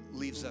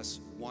leaves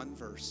us one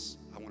verse.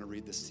 I want to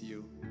read this to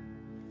you.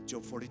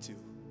 Job 42.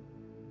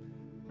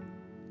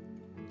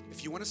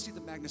 If you want to see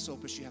the magnus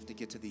opus, you have to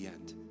get to the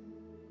end.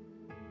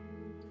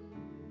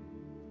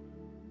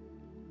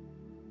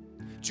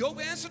 Job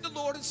answered the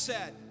Lord and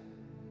said,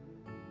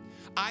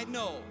 I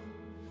know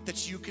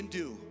that you can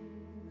do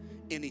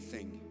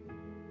anything,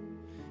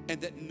 and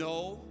that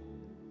no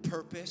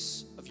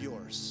purpose of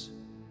yours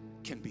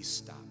can be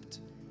stopped.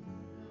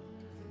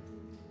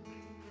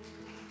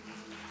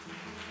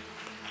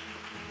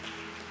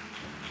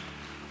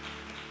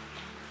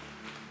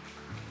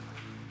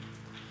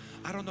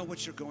 I don't know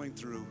what you're going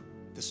through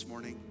this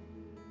morning.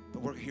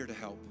 but we're here to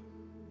help.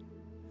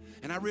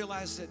 And I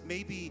realize that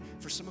maybe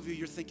for some of you,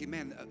 you're thinking,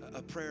 man,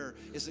 a prayer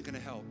isn't going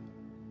to help.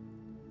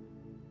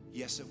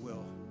 Yes, it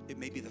will. It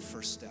may be the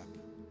first step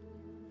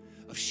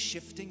of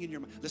shifting in your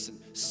mind. Listen,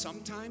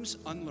 sometimes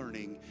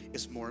unlearning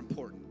is more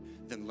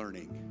important than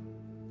learning.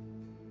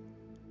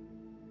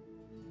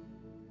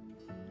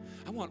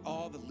 I want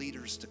all the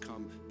leaders to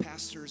come,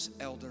 pastors,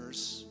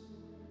 elders,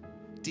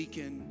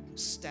 deacon,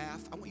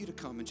 staff. I want you to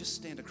come and just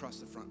stand across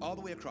the front, all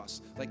the way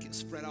across, like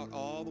spread out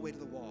all the way to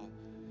the wall.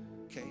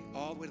 Okay,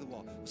 all the way to the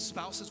wall.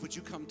 Spouses, would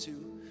you come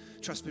too?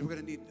 Trust me, we're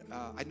going to need,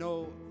 I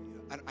know,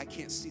 I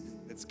can't see,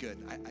 that's good.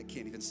 I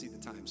can't even see the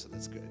time, so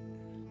that's good.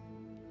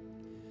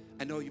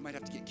 I know you might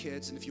have to get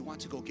kids, and if you want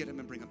to, go get them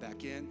and bring them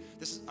back in.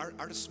 This is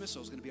our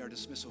dismissal is going to be our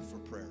dismissal for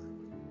prayer.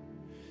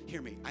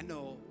 Hear me, I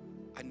know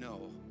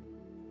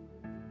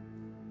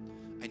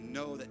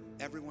that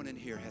everyone in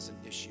here has an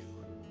issue.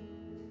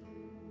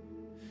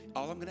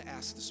 All I'm going to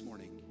ask this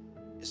morning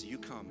is that you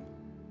come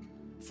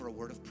for a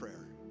word of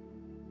prayer.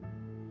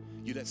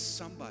 You let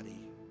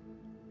somebody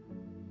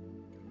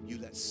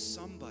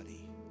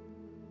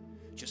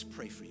just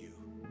pray for you.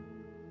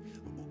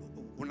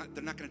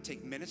 They're not going to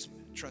take minutes.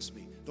 Trust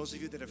me. Those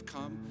of you that have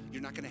come,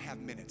 you're not going to have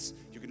minutes.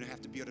 You're going to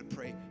have to be able to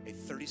pray a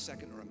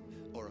 30-second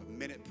or a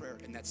minute prayer,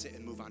 and that's it,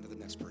 and move on to the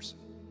next person.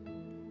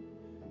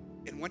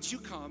 And once you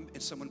come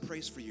and someone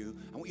prays for you,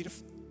 I want you to,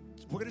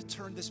 we're going to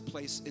turn this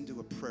place into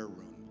a prayer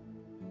room.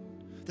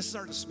 This is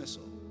our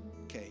dismissal,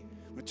 okay?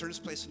 We're going to turn this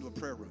place into a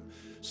prayer room.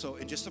 So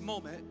in just a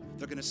moment,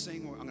 they're going to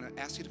sing. I'm going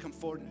to ask you to come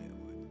forward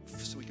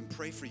so we can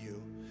pray for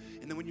you.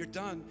 And then when you're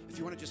done, if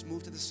you want to just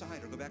move to the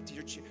side or go back to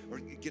your chair or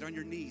get on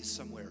your knees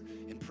somewhere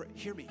and pray.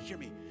 Hear me.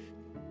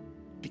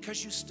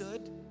 Because you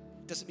stood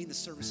doesn't mean the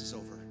service is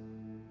over.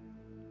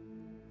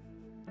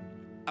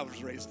 I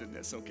was raised in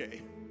this,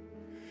 okay?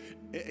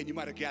 And you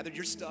might have gathered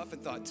your stuff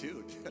and thought,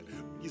 dude,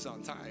 he's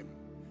on time.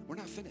 We're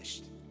not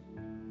finished.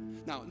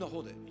 Now, no,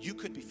 hold it. You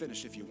could be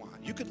finished if you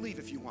want. You could leave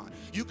if you want.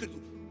 You could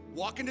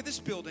walk into this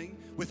building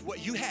with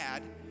what you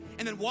had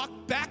and then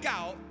walk back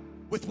out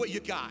with what you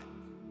got.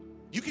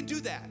 You can do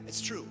that. It's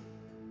true.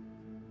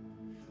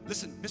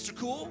 Listen, Mr.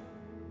 Cool,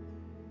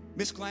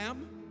 Miss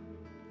Glam,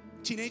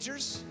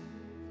 teenagers,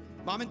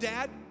 mom and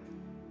dad,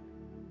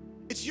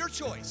 it's your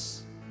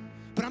choice.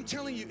 But I'm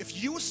telling you,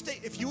 if you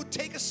would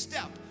take a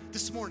step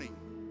this morning,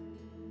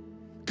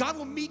 God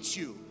will meet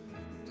you.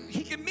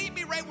 He can meet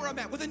me right where I'm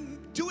at. Well, then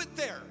do it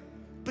there.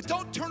 But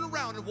don't turn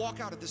around and walk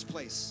out of this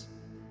place.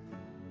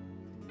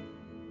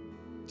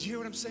 Do you hear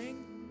what I'm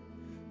saying?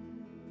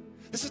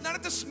 This is not a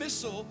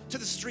dismissal to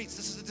the streets.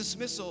 This is a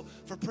dismissal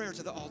for prayer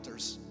to the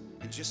altars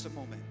in just a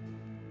moment,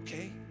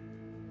 okay?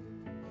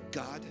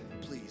 God,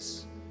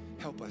 please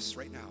help us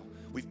right now.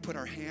 We've put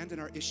our hand and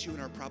our issue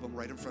and our problem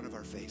right in front of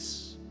our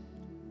face.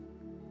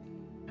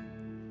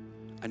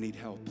 I need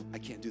help. I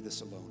can't do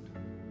this alone.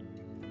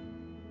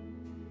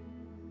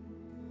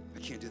 I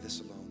can't do this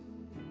alone.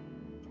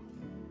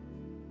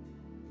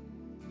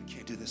 I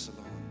can't do this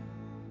alone.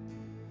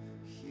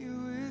 Here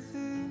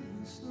within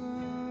His love.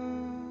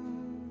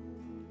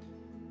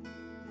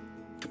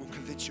 Come on,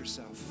 convince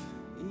yourself.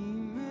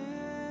 Emmanuel,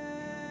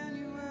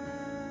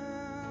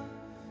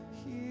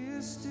 He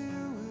is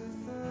still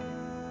with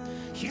us.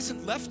 He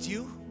hasn't left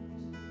you.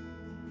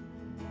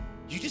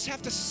 You just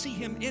have to see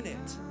Him in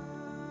it.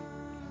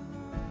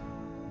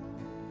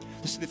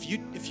 Listen, if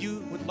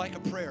you would like a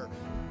prayer,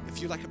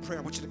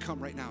 I want you to come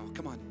right now.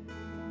 Come on,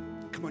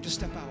 just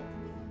step out.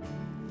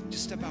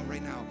 Just step out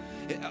right now.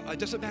 It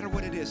doesn't matter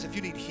what it is. If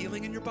you need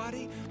healing in your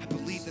body, I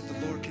believe that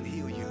the Lord can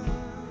heal you.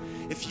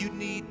 If you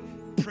need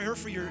prayer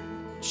for your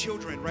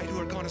children, right, who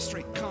are gone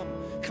astray, come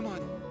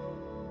on.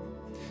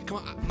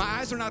 My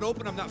eyes are not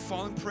open. I'm not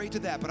falling prey to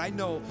that, but I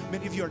know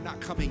many of you are not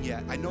coming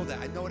yet. I know that.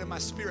 I know it in my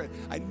spirit.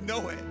 I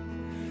know it.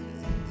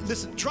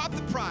 Listen, drop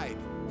the pride.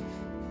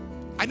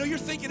 I know you're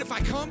thinking, if I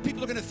come,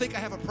 people are going to think I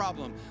have a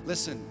problem.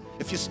 Listen,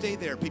 if you stay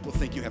there, people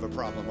think you have a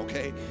problem,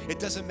 okay? It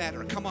doesn't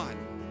matter. Come on.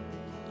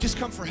 Just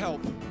come for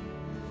help.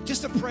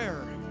 Just a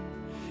prayer.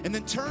 And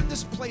then turn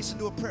this place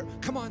into a prayer.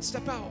 Come on,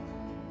 step out.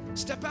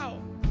 Step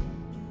out.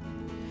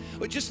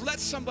 Or just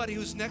let somebody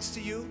who's next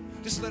to you,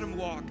 just let them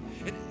walk.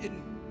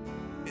 And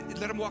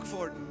let them walk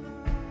forward.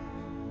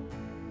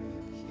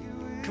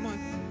 Come on.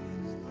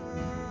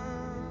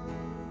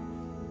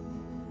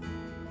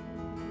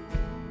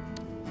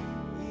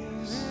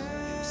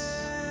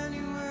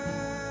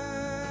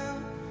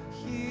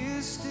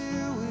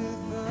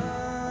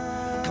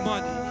 Come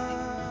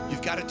on,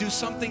 you've got to do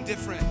something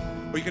different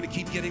or you're going to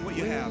keep getting what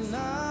you have.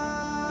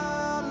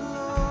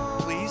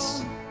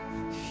 Please.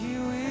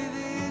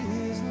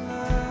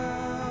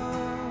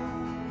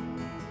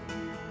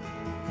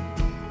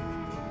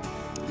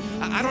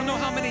 I don't know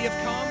how many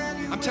have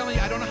come. I'm telling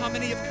you, I don't know how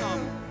many have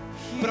come.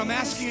 But I'm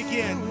asking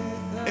again,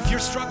 if you're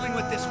struggling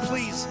with this,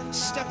 please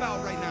step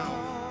out right now.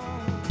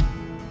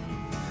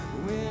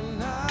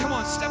 Come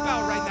on, step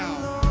out right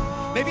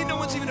now. Maybe no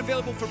one's even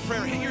available for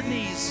prayer. Hit your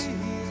knees.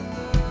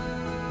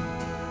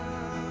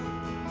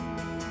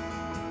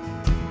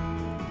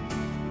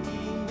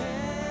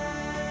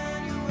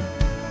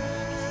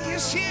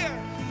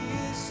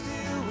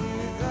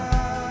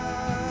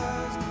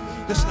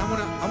 Listen,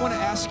 I want to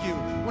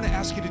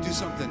ask you to do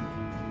something.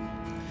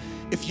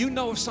 If you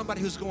know of somebody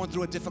who's going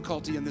through a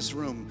difficulty in this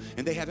room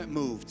and they haven't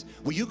moved,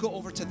 will you go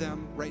over to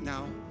them right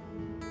now?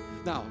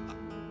 Now,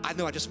 I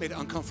know I just made it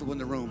uncomfortable in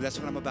the room. That's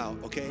what I'm about,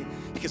 okay?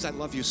 Because I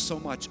love you so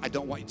much, I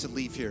don't want you to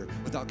leave here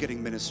without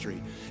getting ministry.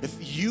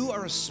 If you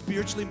are a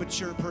spiritually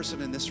mature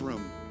person in this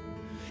room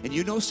and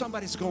you know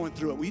somebody's going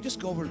through it, will you just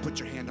go over and put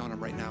your hand on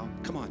them right now?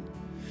 Come on.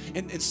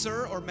 And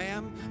sir or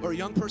ma'am or a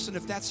young person,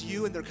 if that's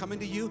you and they're coming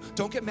to you,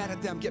 don't get mad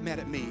at them, get mad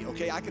at me,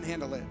 okay? I can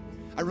handle it.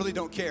 I really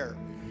don't care.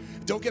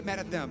 Don't get mad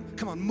at them.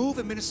 Come on, move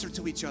and minister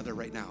to each other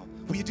right now.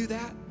 Will you do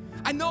that?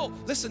 I know,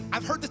 listen,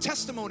 I've heard the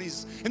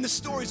testimonies and the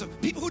stories of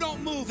people who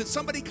don't move and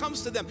somebody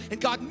comes to them and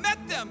God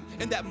met them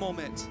in that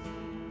moment.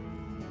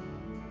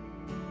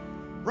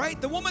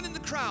 Right? The woman in the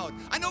crowd.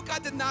 I know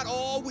God did not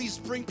always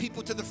bring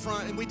people to the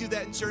front, and we do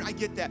that in church. I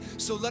get that.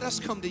 So let us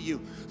come to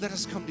you. Let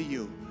us come to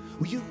you.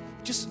 Will you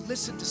just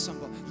listen to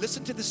somebody?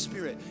 Listen to the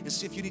Spirit and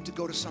see if you need to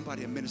go to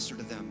somebody and minister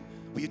to them.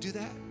 Will you do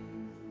that?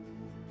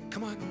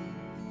 Come on.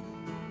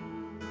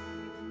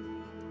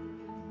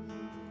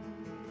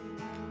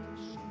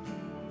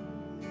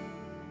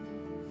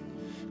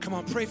 Come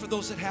on, pray for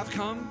those that have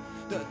come.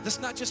 Let's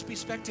not just be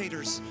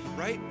spectators,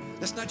 right?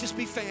 Let's not just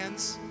be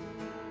fans.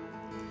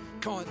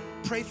 Come on,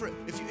 pray for it.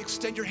 If you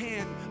extend your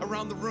hand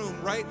around the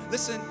room, right?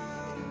 Listen,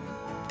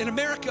 in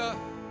America,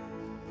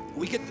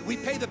 we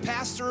pay the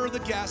pastor or the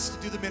guest to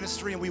do the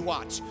ministry and we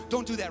watch.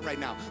 Don't do that right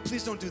now.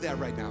 Please don't do that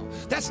right now.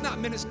 That's not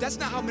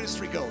how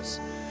ministry goes.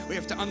 We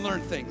have to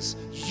unlearn things.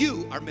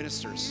 You are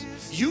ministers.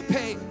 You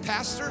pay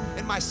pastor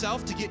and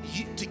myself to get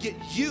you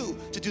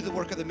to do the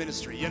work of the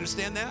ministry. You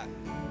understand that?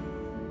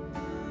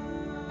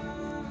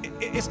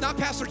 It's not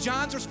Pastor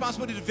John's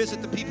responsibility to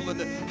visit the people in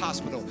the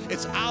hospital.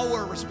 It's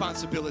our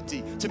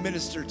responsibility to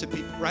minister to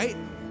people, right?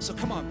 So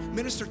come on,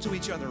 minister to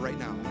each other right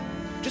now.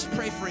 Just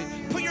pray for it.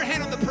 Put your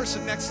hand on the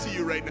person next to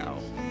you right now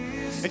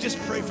and just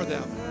pray for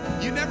them.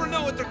 You never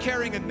know what they're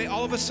carrying, and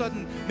all of a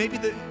sudden, maybe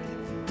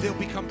they'll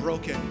become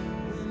broken.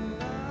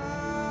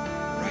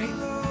 Right?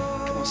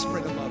 Come on,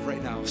 spread the love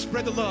right now.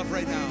 Spread the love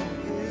right now.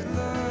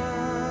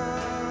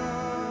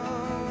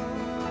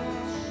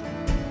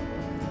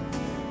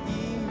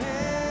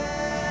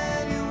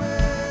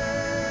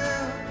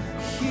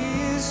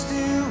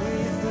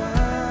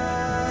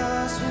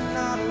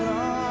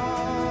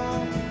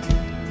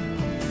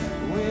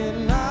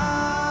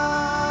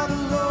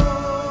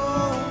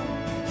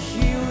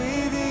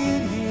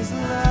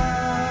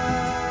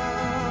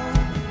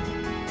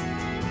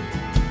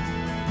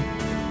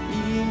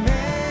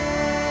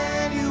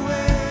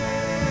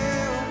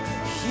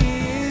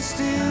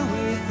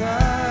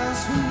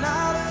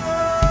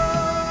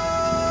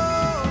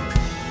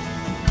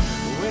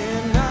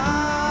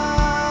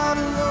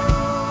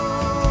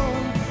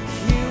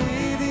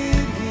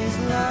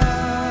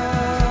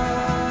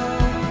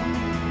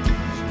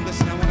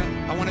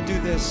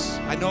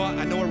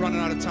 I know we're running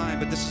out of time,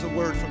 but this is a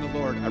word from the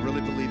Lord. I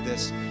really believe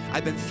this.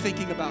 I've been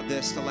thinking about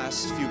this the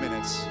last few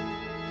minutes,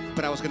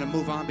 but I was going to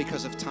move on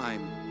because of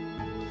time.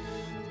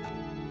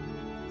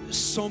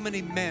 So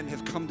many men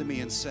have come to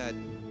me and said,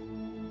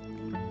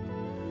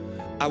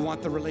 I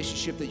want the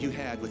relationship that you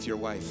had with your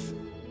wife.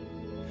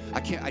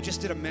 I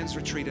just did a men's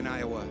retreat in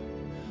Iowa.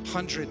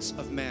 Hundreds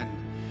of men.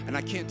 And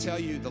I can't tell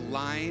you the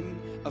line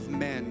of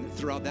men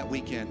throughout that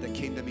weekend that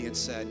came to me and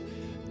said,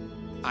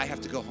 I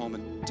have to go home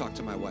and talk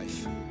to my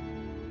wife.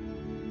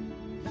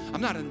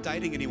 I'm not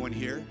indicting anyone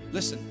here.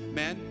 Listen,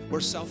 men, we're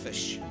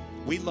selfish.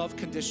 We love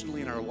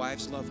conditionally and our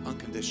wives love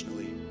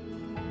unconditionally.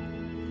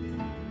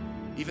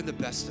 Even the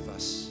best of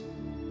us.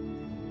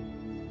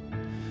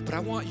 But I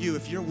want you,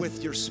 if you're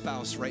with your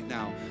spouse right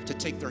now, to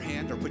take their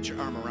hand or put your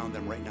arm around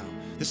them right now.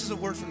 This is a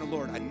word from the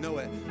Lord. I know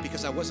it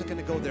because I wasn't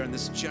going to go there, and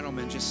this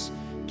gentleman just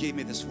gave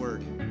me this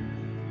word.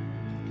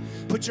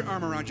 Put your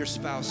arm around your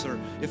spouse, or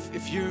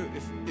if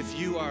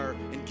you are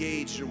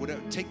engaged or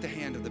whatever, take the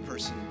hand of the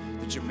person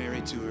that you're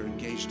married to or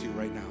engaged to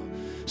right now.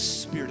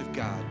 Spirit of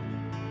God,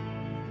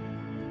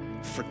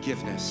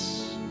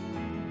 forgiveness,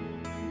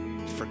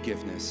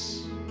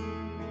 forgiveness,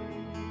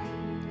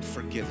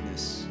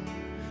 forgiveness.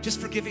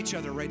 Just forgive each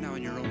other right now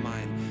in your own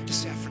mind.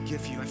 Just say, I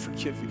forgive you, I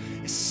forgive you.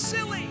 It's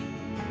silly.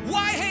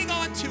 Why hang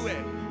on to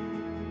it?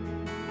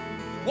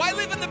 Why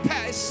live in the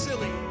past? It's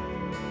silly.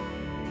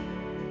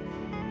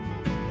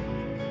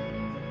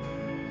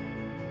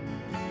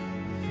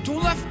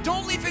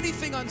 Don't leave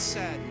anything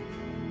unsaid.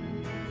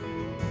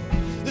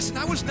 Listen,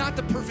 I was not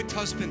the perfect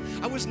husband.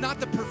 I was not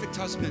the perfect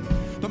husband.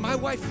 But my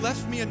wife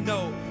left me a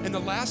note in the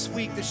last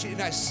week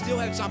and I still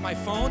have it on my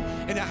phone,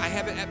 and I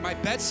have it at my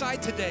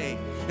bedside today,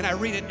 and I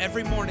read it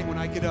every morning when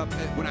I get up,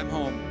 when I'm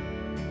home.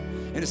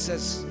 And it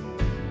says,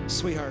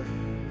 sweetheart,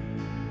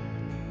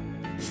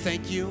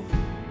 thank you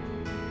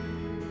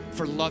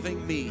for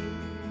loving me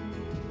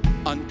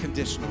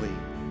unconditionally.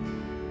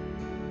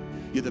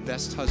 You're the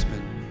best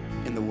husband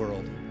in the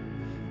world.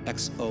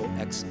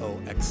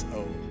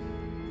 XOXOXO.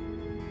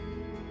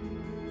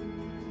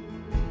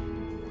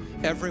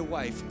 Every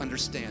wife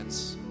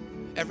understands,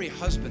 every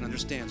husband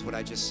understands what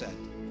I just said.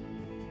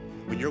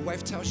 When your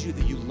wife tells you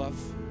that you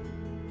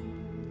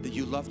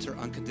loved her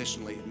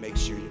unconditionally, it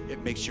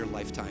makes your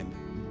lifetime.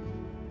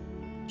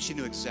 She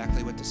knew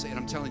exactly what to say. And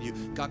I'm telling you,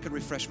 God could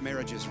refresh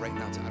marriages right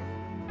now.